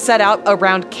to like set out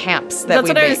around camps. That's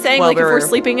what I was saying. Like, if we're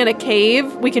sleeping in a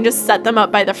cave, we can just set them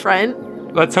up by the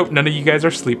front. Let's hope none of you guys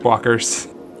are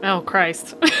sleepwalkers. Oh,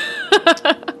 Christ.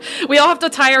 We all have to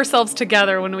tie ourselves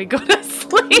together when we go to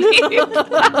sleep.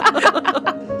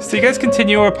 So you guys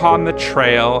continue upon the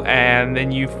trail, and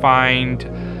then you find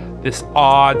this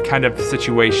odd kind of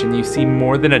situation. You see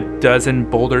more than a dozen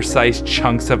boulder-sized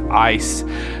chunks of ice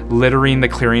littering the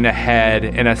clearing ahead,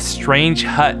 and a strange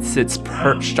hut sits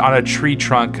perched on a tree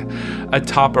trunk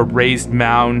atop a raised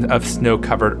mound of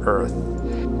snow-covered earth.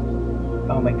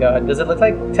 Oh my god, does it look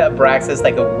like to Abraxas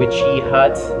like a witchy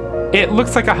hut? It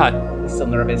looks like a hut. I'm still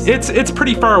nervous. It's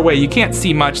pretty far away. You can't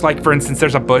see much. Like, for instance,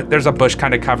 there's a bush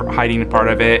kind of hiding part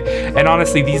of it. And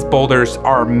honestly, these boulders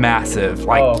are massive.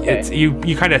 Like, okay.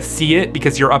 you kind of see it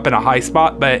because you're up in a high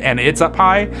spot, and it's up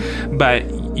high, but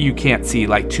you can't see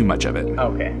like too much of it.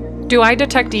 Okay. Do I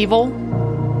detect evil?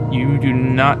 You do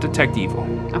not detect evil.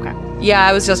 Okay. Yeah,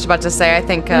 I was just about to say, I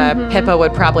think Pippa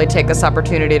would probably take this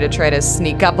opportunity to try to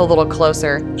sneak up a little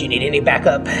closer. Do you need any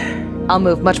backup? I'll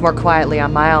move much more quietly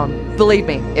on my own. Believe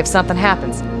me, if something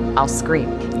happens, I'll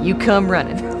scream. You come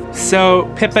running.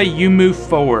 So, Pippa, you move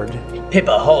forward.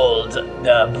 Pippa, hold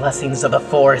the blessings of the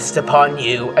forest upon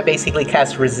you. I basically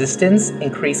cast resistance,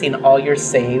 increasing all your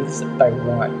saves by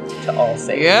 1 to all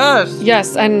saves.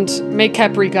 Yes, and may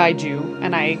Kepri guide you.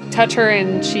 And I touch her,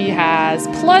 and she has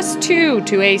 +2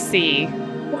 to AC.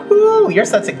 Woohoo! You're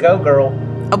such a go, girl.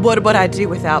 What would I do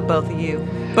without both of you?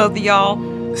 Both of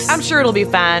y'all? I'm sure it'll be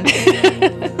fine.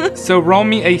 So roll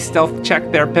me a stealth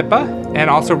check there, Pippa, and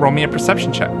also roll me a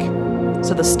perception check.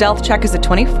 So the stealth check is a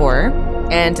 24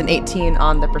 and an 18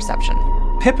 on the perception.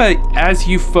 Pippa, as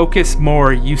you focus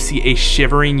more, you see a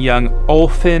shivering young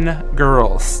Ulfin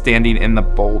girl standing in the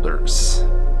boulders.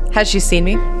 Has she seen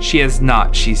me? She has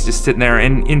not. She's just sitting there,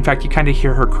 and in fact, you kind of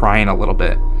hear her crying a little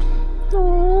bit.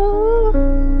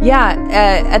 Yeah,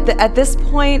 at this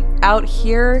point out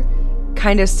here,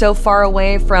 kind of so far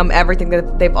away from everything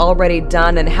that they've already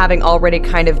done and having already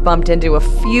kind of bumped into a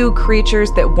few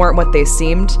creatures that weren't what they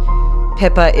seemed,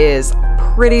 Pippa is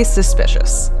pretty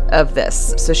suspicious of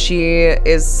this. So she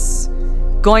is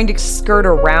going to skirt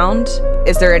around.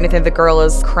 Is there anything the girl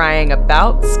is crying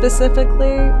about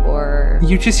specifically, or?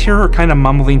 You just hear her kind of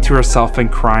mumbling to herself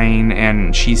and crying,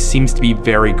 and she seems to be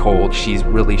very cold. She's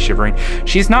really shivering.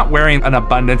 She's not wearing an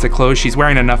abundance of clothes. She's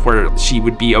wearing enough where she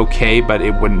would be okay, but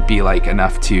it wouldn't be like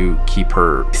enough to keep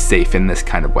her safe in this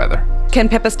kind of weather. Can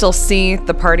Pippa still see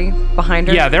the party behind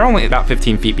her? Yeah, they're only about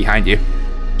 15 feet behind you.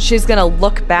 She's gonna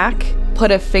look back, put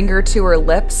a finger to her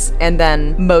lips, and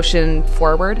then motion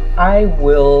forward. I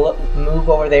will move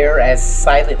over there as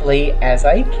silently as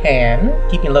I can,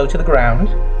 keeping low to the ground.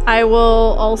 I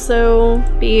will also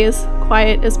be as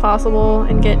quiet as possible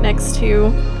and get next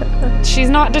to Pippa. She's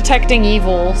not detecting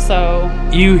evil, so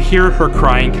You hear her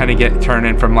crying kind of get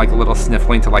turning from like a little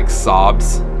sniffling to like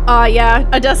sobs. Yeah,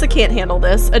 Odessa can't handle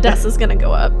this. Odessa's gonna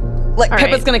go up. Like, All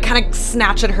Pippa's right. gonna kind of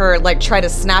snatch at her, like try to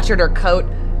snatch at her coat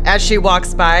as she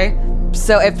walks by.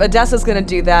 So if Odessa's gonna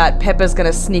do that, Pippa's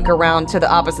gonna sneak around to the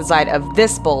opposite side of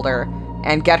this boulder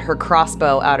and get her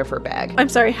crossbow out of her bag. I'm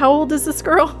sorry, how old is this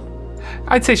girl?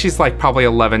 I'd say she's like probably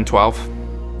 11, 12.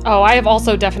 oh, I have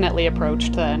also definitely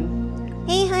approached then.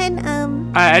 Hey,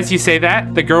 hun, As you say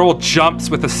that, the girl jumps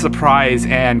with a surprise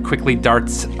and quickly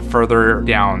darts further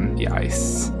down the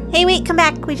ice. hey, wait, come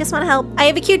back. We just want to help. I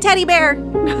have a cute teddy bear.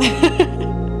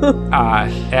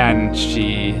 And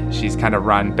she's kind of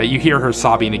run, but you hear her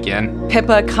sobbing again.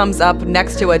 Pippa comes up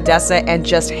next to Odessa and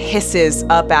just hisses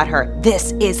up at her.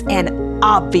 This is an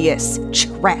obvious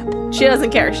trap. She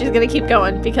doesn't care. She's gonna keep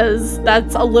going because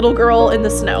that's a little girl in the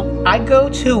snow. I go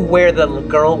to where the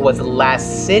girl was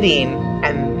last sitting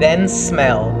and then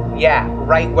smell. Yeah,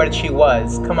 right where she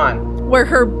was. Come on. Where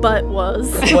her butt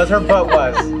was. Was her butt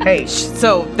was. Hey,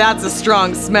 So that's a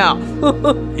strong smell.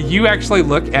 You actually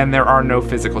look and there are no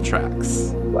physical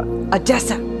tracks.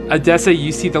 Odessa. Odessa,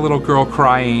 you see the little girl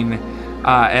crying,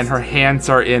 and her hands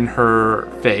are in her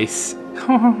face.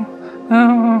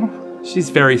 Oh, she's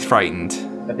very frightened.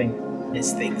 I think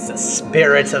this thing's a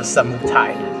spirit of some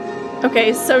type.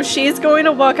 Okay, so she's going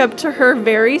to walk up to her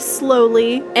very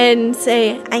slowly and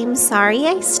say, I'm sorry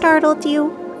I startled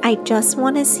you. I just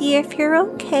want to see if you're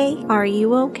okay. Are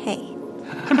you okay?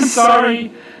 I'm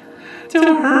sorry.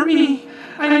 Don't hurt me.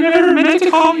 I never meant to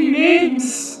call you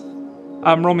names.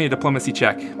 Roll me a diplomacy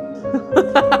check.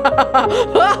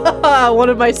 one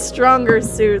of my stronger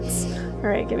suits. All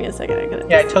right, give me a second. I got it.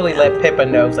 Yeah, I totally let Pippa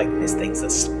know, like, this thing's a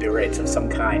spirit of some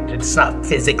kind. It's not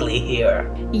physically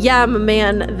here. Yeah, my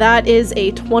man, that is a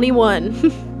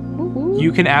 21.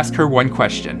 You can ask her one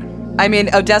question. I mean,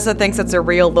 Odessa thinks it's a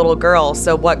real little girl,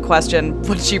 so what question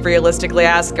would she realistically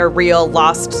ask a real,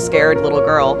 lost, scared little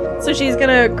girl? So she's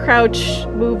gonna crouch,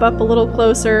 move up a little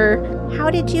closer. How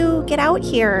did you get out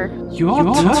here? You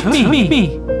all took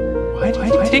me. Why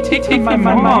did you take my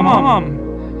mom?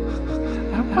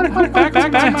 I want to go back to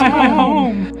my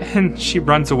home. And she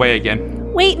runs away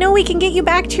again. Wait, no, we can get you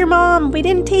back to your mom. We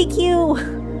didn't take you.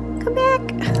 Come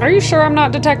back. Are you sure I'm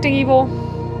not detecting evil?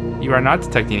 You are not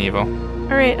detecting evil.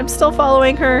 All right, I'm still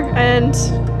following her, and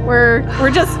we're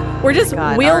just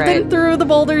God, wielding all right. through the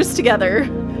boulders together.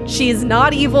 She's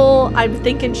not evil. I'm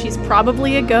thinking she's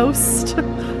probably a ghost,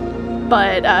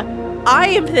 but I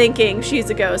am thinking she's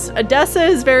a ghost. Odessa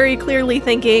is very clearly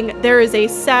thinking there is a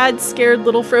sad, scared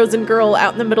little frozen girl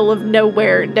out in the middle of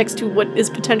nowhere next to what is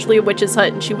potentially a witch's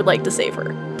hut, and she would like to save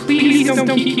her. Please don't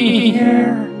keep me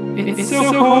here. It's so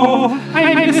cold.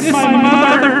 I miss my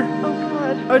mother. Oh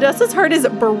God. Odessa's heart is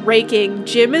breaking.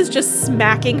 Jim is just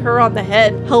smacking her on the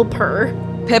head. Help her.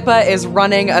 Pippa is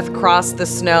running across the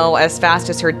snow as fast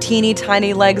as her teeny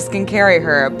tiny legs can carry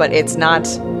her, but it's not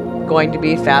going to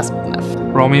be fast enough.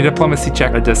 Roll me a diplomacy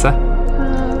check, Odessa.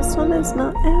 This one is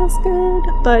not as good,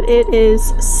 but it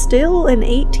is still an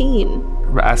 18.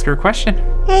 Ask her a question.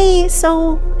 Hey,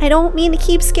 so I don't mean to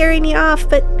keep scaring you off,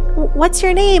 but what's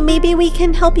your name? Maybe we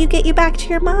can help you get you back to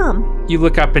your mom. You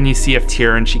look up and you see a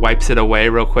tear and she wipes it away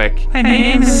real quick. My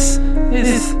name is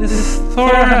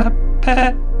Thora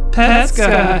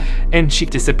Petska. And she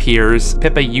disappears.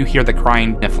 Pippa, you hear the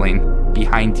crying sniffling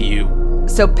behind you.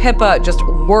 So Pippa just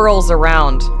whirls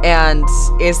around and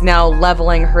is now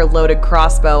leveling her loaded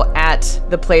crossbow at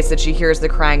the place that she hears the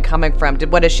crying coming from.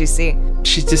 What does she see?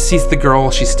 She just sees the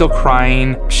girl. She's still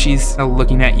crying. She's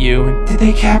looking at you. Did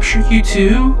they capture you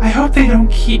too? I hope they don't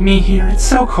keep me here. It's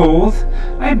so cold.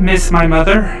 I miss my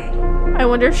mother. I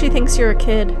wonder if she thinks you're a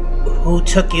kid. Who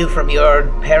took you from your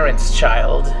parents,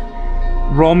 child?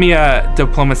 Roll me a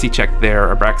diplomacy check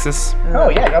there, Abraxas. Oh,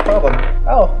 yeah, no problem.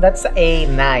 Oh, that's a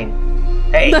 9.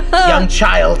 Hey, young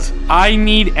child. I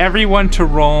need everyone to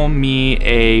roll me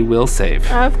a will save.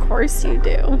 Of course you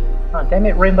do. Oh, damn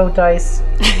it, rainbow dice.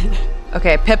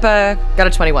 Okay, Pippa got a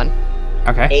 21.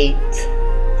 Okay. 8.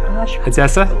 Gosh,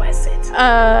 Odessa? bless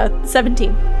it.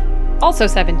 17. Also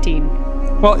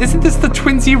 17. Well, isn't this the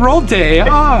twinsy roll day?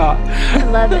 Ah! I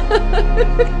love it.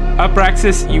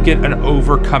 Abraxas, you get an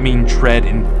overcoming dread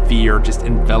and fear just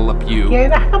envelop you.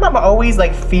 Yeah, how come I'm always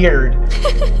like feared?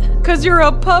 Cause you're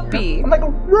a puppy. I'm like,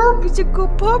 row, Cause you're a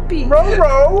good puppy.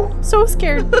 row. So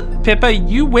scared. Pippa,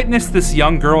 you witness this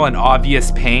young girl in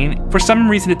obvious pain. For some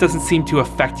reason, it doesn't seem to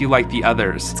affect you like the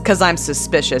others. Cause I'm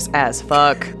suspicious as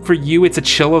fuck. For you, it's a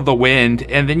chill of the wind,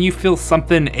 and then you feel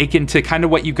something akin to kind of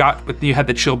what you got when you had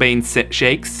the chilbane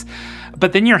shakes.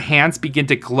 But then your hands begin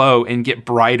to glow and get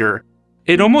brighter.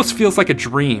 It almost feels like a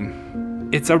dream.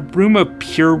 It's a room of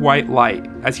pure white light.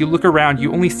 As you look around,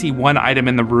 you only see one item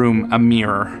in the room, a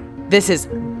mirror. This is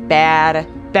bad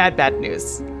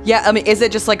news. Yeah, I mean, is it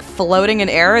just like floating in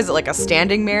air? Is it like a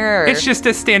standing mirror? Or? It's just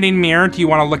a standing mirror. Do you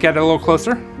want to look at it a little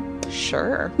closer?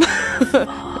 Sure.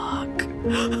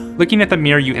 Looking at the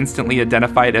mirror, you instantly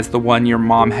identify it as the one your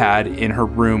mom had in her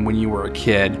room when you were a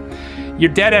kid. Your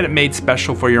dad had it made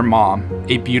special for your mom,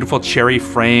 a beautiful cherry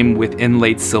frame with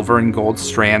inlaid silver and gold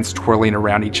strands twirling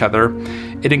around each other.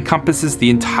 It encompasses the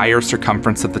entire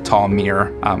circumference of the tall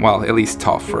mirror, well, at least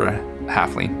tall for a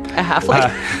halfling. A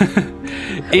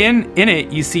halfling. In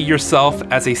it, you see yourself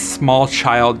as a small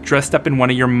child dressed up in one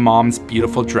of your mom's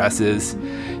beautiful dresses.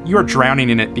 You are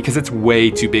drowning in it because it's way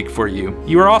too big for you.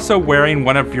 You are also wearing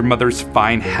one of your mother's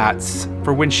fine hats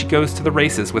for when she goes to the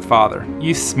races with father.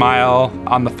 You smile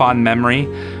on the fond memory,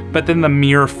 but then the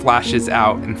mirror flashes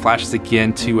out and flashes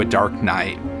again to a dark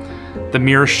night. The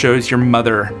mirror shows your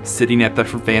mother sitting at the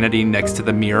vanity next to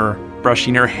the mirror,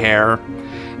 brushing her hair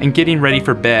and getting ready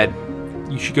for bed.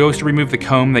 She goes to remove the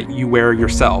comb that you wear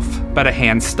yourself, but a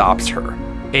hand stops her.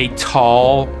 A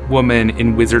tall woman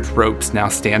in wizard's robes now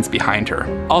stands behind her.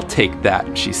 "I'll take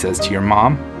that," she says to your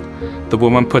mom. The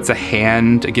woman puts a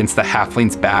hand against the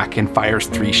halfling's back and fires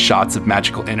 3 shots of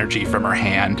magical energy from her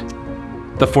hand.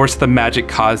 The force of the magic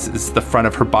causes the front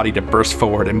of her body to burst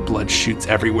forward and blood shoots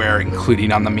everywhere,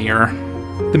 including on the mirror.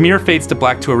 The mirror fades to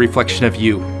black to a reflection of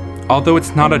you. Although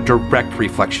it's not a direct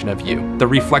reflection of you, the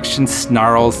reflection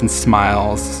snarls and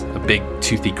smiles, a big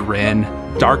toothy grin,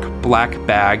 dark black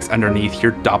bags underneath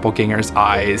your doppelganger's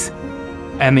eyes,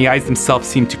 and the eyes themselves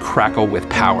seem to crackle with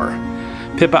power.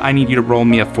 Pippa, I need you to roll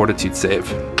me a fortitude save.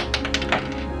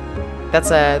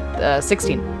 That's a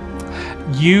 16.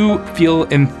 You feel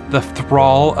in the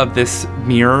thrall of this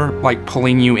mirror, like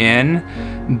pulling you in,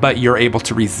 but you're able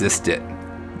to resist it.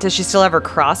 Does she still have her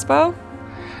crossbow?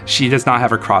 She does not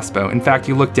have her crossbow. In fact,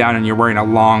 you look down and you're wearing a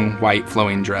long, white,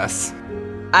 flowing dress.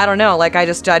 I don't know. Like, I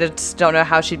just don't know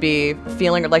how she'd be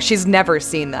feeling. Like, she's never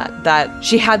seen that. That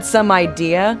she had some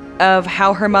idea of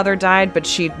how her mother died, but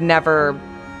she'd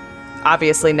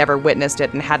obviously never witnessed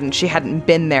it and she hadn't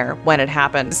been there when it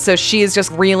happened. So she's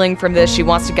just reeling from this. She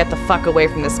wants to get the fuck away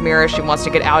from this mirror. She wants to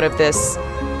get out of this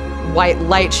white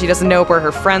light. She doesn't know where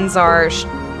her friends are.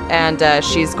 And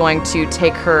she's going to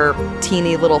take her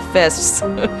teeny little fists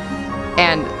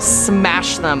and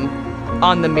smash them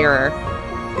on the mirror.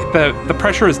 The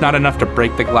pressure is not enough to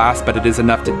break the glass, but it is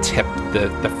enough to tip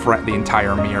the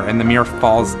entire mirror, and the mirror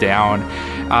falls down.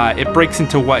 It breaks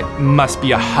into what must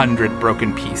be 100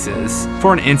 broken pieces.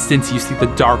 For an instant, you see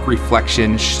the dark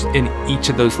reflection in each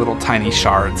of those little tiny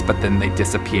shards, but then they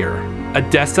disappear.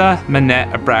 Odessa,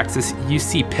 Manette, Abraxas, you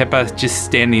see Pippa just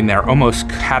standing there, almost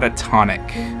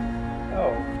catatonic.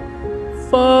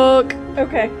 Fuck.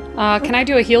 Okay. Can I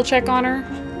do a heal check on her?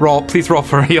 Please roll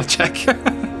for a heal check.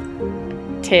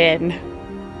 10.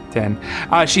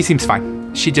 10. She seems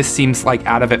fine. She just seems like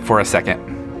out of it for a second.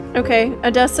 Okay.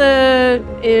 Odessa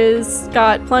is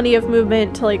got plenty of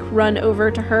movement to like run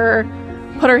over to her,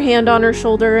 put her hand on her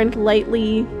shoulder and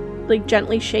lightly, like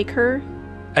gently shake her.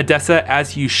 Odessa,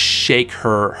 as you shake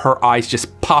her, her eyes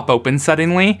just pop open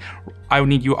suddenly. I would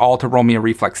need you all to roll me a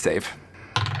reflex save.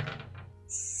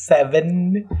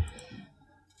 7.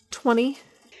 20.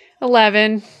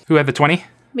 11. Who had the 20?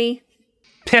 Me.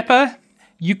 Pippa,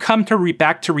 you come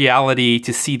back to reality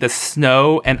to see the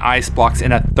snow and ice blocks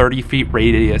in a 30-feet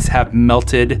radius have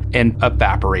melted and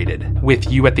evaporated, with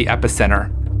you at the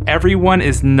epicenter. Everyone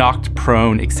is knocked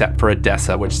prone except for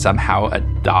Odessa, which somehow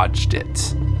dodged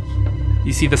it.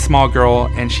 You see the small girl,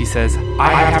 and she says, "I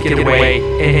have to get away,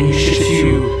 and you should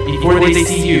too, before they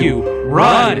see you.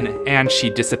 Run!" And she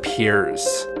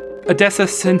disappears. Odessa,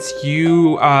 since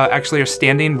you actually are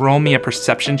standing, roll me a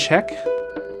perception check.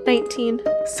 19.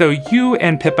 So you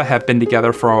and Pippa have been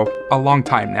together for a long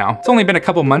time now. It's only been a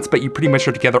couple months, but you pretty much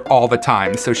are together all the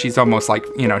time. So she's almost like,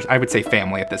 I would say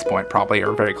family at this point, probably,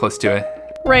 or very close to it.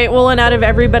 Right, well, and out of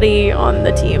everybody on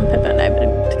the team, Pippa and I have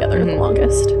been together the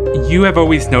longest. You have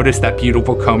always noticed that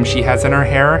beautiful comb she has in her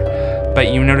hair,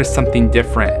 but you noticed something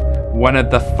different. One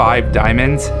of the 5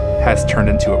 diamonds has turned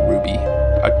into a ruby,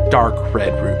 a dark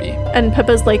red ruby. And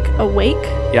Pippa's like awake?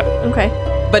 Yep. Okay.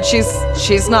 But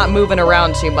she's not moving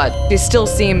around too much. She still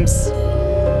seems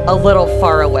a little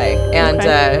far away, and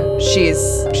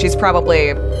she's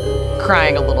probably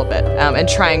crying a little bit and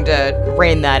trying to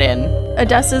rein that in.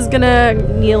 Adessa's gonna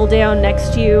kneel down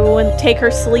next to you and take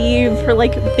her sleeve, her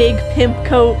like big pimp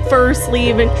coat fur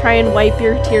sleeve, and try and wipe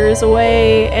your tears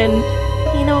away. And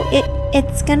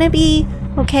it's gonna be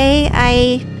okay.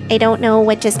 I don't know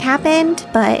what just happened,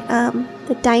 but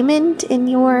the diamond in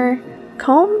your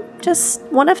comb, just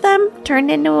one of them,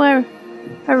 turned into a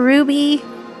ruby,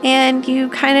 and you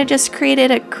kind of just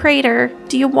created a crater.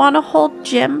 Do you want to hold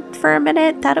Jim for a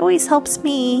minute? That always helps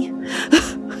me.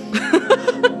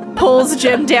 Pulls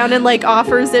Jim down and like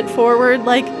offers it forward,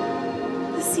 like,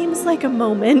 this seems like a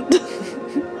moment.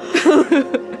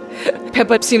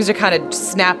 Pippa seems to kind of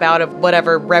snap out of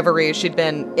whatever reverie she'd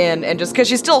been in, and just because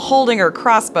she's still holding her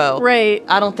crossbow. Right.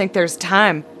 I don't think there's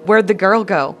time. Where'd the girl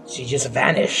go? She just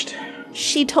vanished.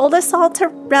 She told us all to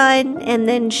run, and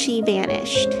then she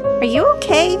vanished. Are you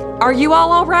okay? Are you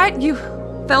all right? You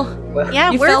fell.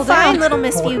 Yeah, You we're fell fine, down. little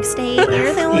Miss Fuchstate.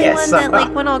 You're the only Yes. one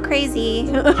that went all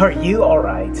crazy. Are you all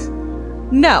right?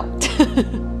 No,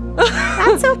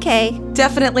 That's okay.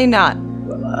 definitely not.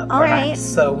 Well, All perhaps. right.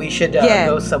 So we should Yeah.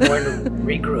 go somewhere to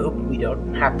regroup. We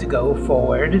don't have to go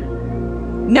forward.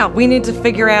 No, we need to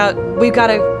figure out. We've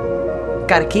gotta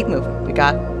keep moving. We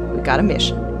got a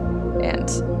mission,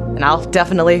 and I'll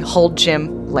definitely hold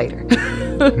Jim later.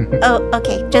 Oh,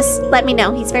 okay. Just let me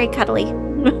know. He's very cuddly.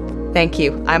 Thank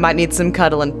you. I might need some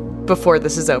cuddling before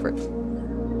this is over.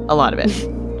 A lot of it.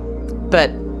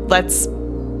 But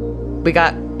we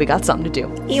got something to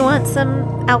do. You want some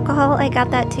alcohol? I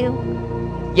got that too.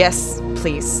 Yes,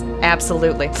 please.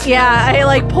 Absolutely. Yeah, I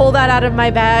like pull that out of my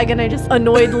bag and I just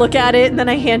annoyed look at it and then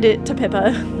I hand it to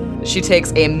Pippa. She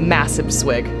takes a massive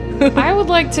swig. I would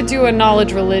like to do a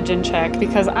knowledge religion check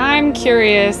because I'm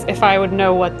curious if I would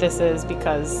know what this is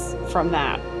because from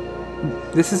that.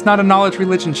 This is not a knowledge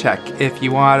religion check. If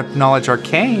you want knowledge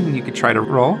arcane, you could try to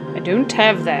roll. I don't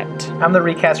have that. I'm the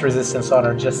recast resistance on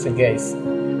her just in case.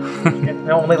 It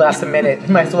only lasts a minute.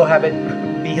 Might as well have it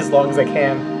be as long as I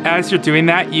can. As you're doing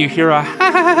that, you hear a ha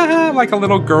ha ha ha, like a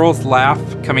little girl's laugh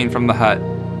coming from the hut.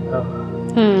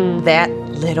 That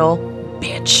little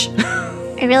bitch.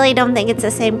 I really don't think it's the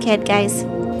same kid, guys.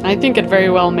 I think it very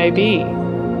well may be.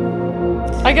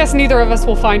 I guess neither of us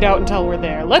will find out until we're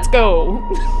there. Let's go.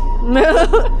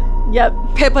 Yep.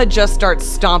 Pippa just starts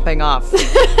stomping off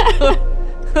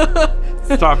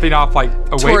Stomping off like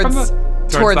away from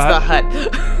towards the hut.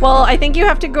 Well, I think you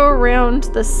have to go around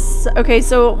this. Okay,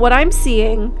 so what I'm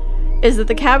seeing is that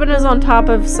the cabin is on top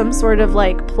of some sort of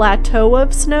like plateau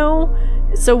of snow.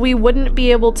 So we wouldn't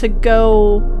be able to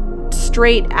go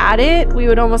straight at it. We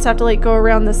would almost have to like go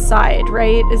around the side,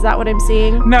 right? Is that what I'm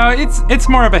seeing? No, it's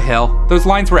more of a hill. Those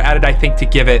lines were added, I think, to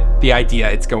give it the idea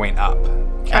it's going up.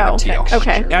 Kind of deal.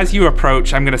 Okay. As you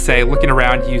approach, I'm going to say, looking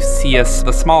around, you see the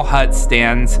small hut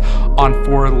stands on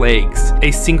 4 legs.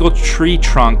 A single tree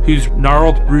trunk whose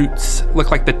gnarled roots look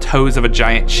like the toes of a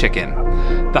giant chicken.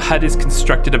 The hut is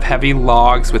constructed of heavy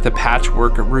logs with a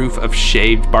patchwork roof of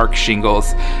shaved bark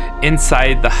shingles.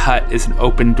 Inside the hut is an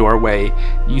open doorway.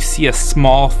 You see a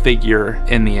small figure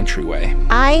in the entryway.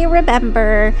 I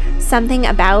remember something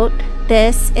about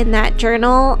this in that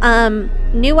journal.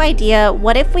 New idea.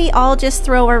 What if we all just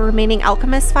throw our remaining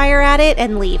alchemist fire at it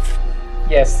and leave?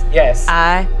 Yes.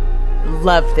 I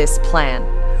love this plan.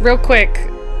 Real quick,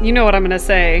 you know what I'm gonna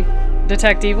say.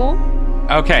 Detect evil?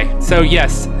 Okay, so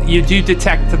yes, you do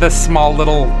detect the small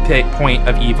little point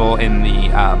of evil in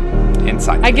the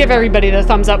inside. I give everybody the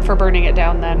thumbs up for burning it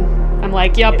down then. I'm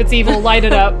like, yup, it's evil, light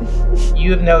it up.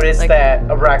 You've noticed that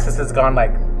Abraxas has gone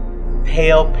like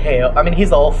pale. I mean,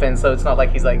 he's Ulfin, so it's not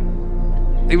like he's like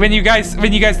When you guys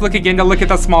look again to look at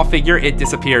the small figure, it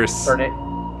disappears. burn it.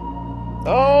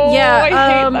 Oh, Yeah, I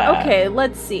hate that. okay,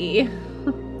 let's see.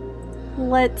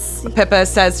 Let's see. Pippa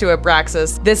says to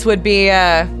Abraxas, this would be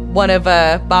one of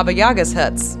Baba Yaga's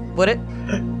huts, would it?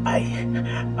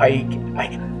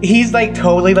 He's like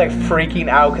totally like freaking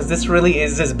out because this really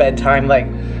is his bedtime like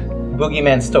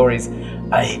boogeyman stories.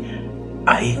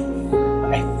 I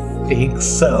think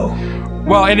so.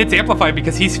 Well, and it's amplified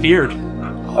because he's feared.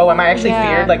 Oh, am I actually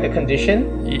Yeah. feared like the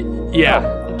condition? Yeah.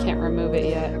 I can't remove it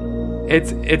yet.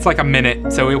 It's like a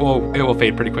minute, so it will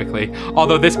fade pretty quickly.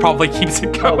 Although this probably keeps it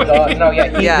Oh going. god, no,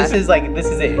 yeah. Yeah. This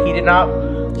is it. He did not.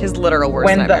 His literal worst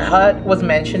When nightmare. the hut was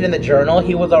mentioned in the journal,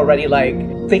 he was already like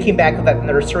thinking back of that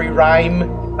nursery rhyme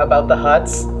about the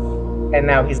huts, and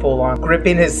now he's full on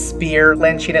gripping his spear,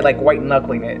 clenching it, like white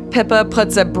knuckling it. Pippa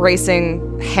puts a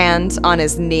bracing hand on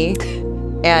his knee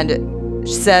and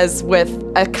says with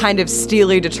a kind of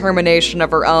steely determination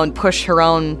of her own, push her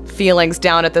own feelings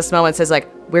down at this moment, says like,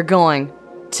 we're going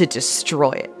to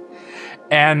destroy it.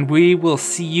 And we will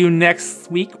see you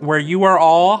next week where you are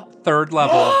all 3rd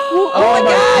level. Oh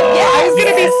my god, yes! I was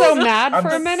gonna be so mad I'm for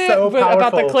a minute so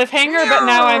about the powerful. cliffhanger, but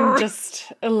now I'm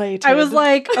just elated. I was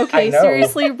like, I okay, know.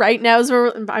 seriously, right now is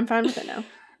where I'm fine with it now.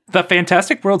 The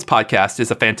Fantastic Worlds podcast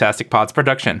is a Fantastic Pods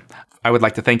production. I would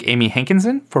like to thank Amy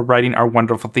Hankinson for writing our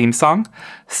wonderful theme song,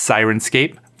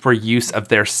 Sirenscape for use of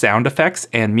their sound effects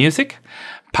and music,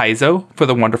 Paizo for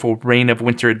the wonderful Reign of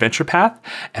Winter adventure path,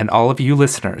 and all of you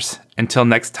listeners. Until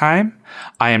next time,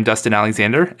 I am Dustin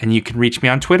Alexander, and you can reach me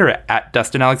on Twitter at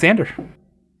Dustin Alexander.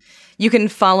 You can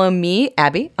follow me,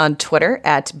 Abby, on Twitter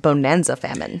at Bonanza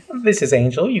Famine. This is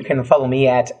Angel. You can follow me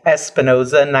at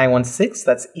Espinoza916.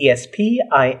 That's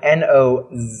ESPINOZA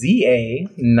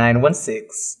 916.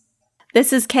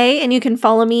 This is Kay, and you can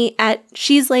follow me at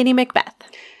She's Lady Macbeth.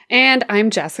 And I'm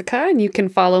Jessica, and you can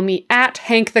follow me at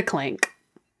Hank the Clank.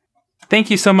 Thank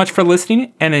you so much for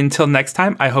listening, and until next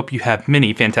time, I hope you have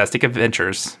many fantastic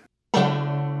adventures.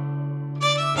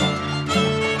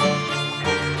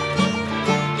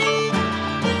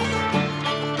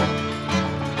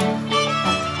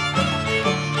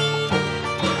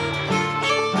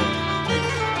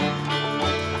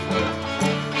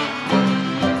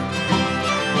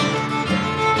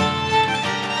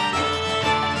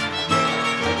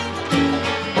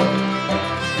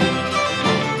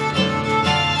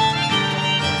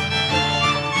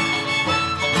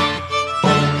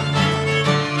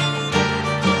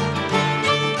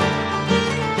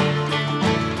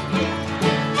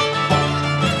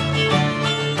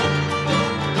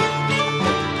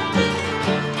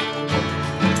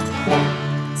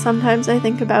 Sometimes I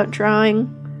think about drawing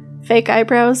fake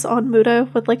eyebrows on Muda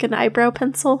with like an eyebrow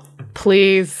pencil.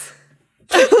 Please.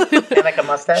 And like a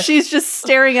mustache. She's just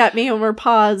staring at me and we're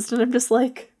paused, and I'm just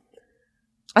like,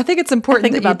 I think it's I important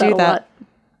think that about you do that a that. lot.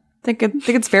 I think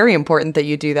it's very important that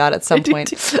you do that at some do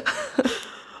point.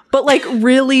 But like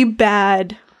really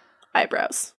bad eyebrows.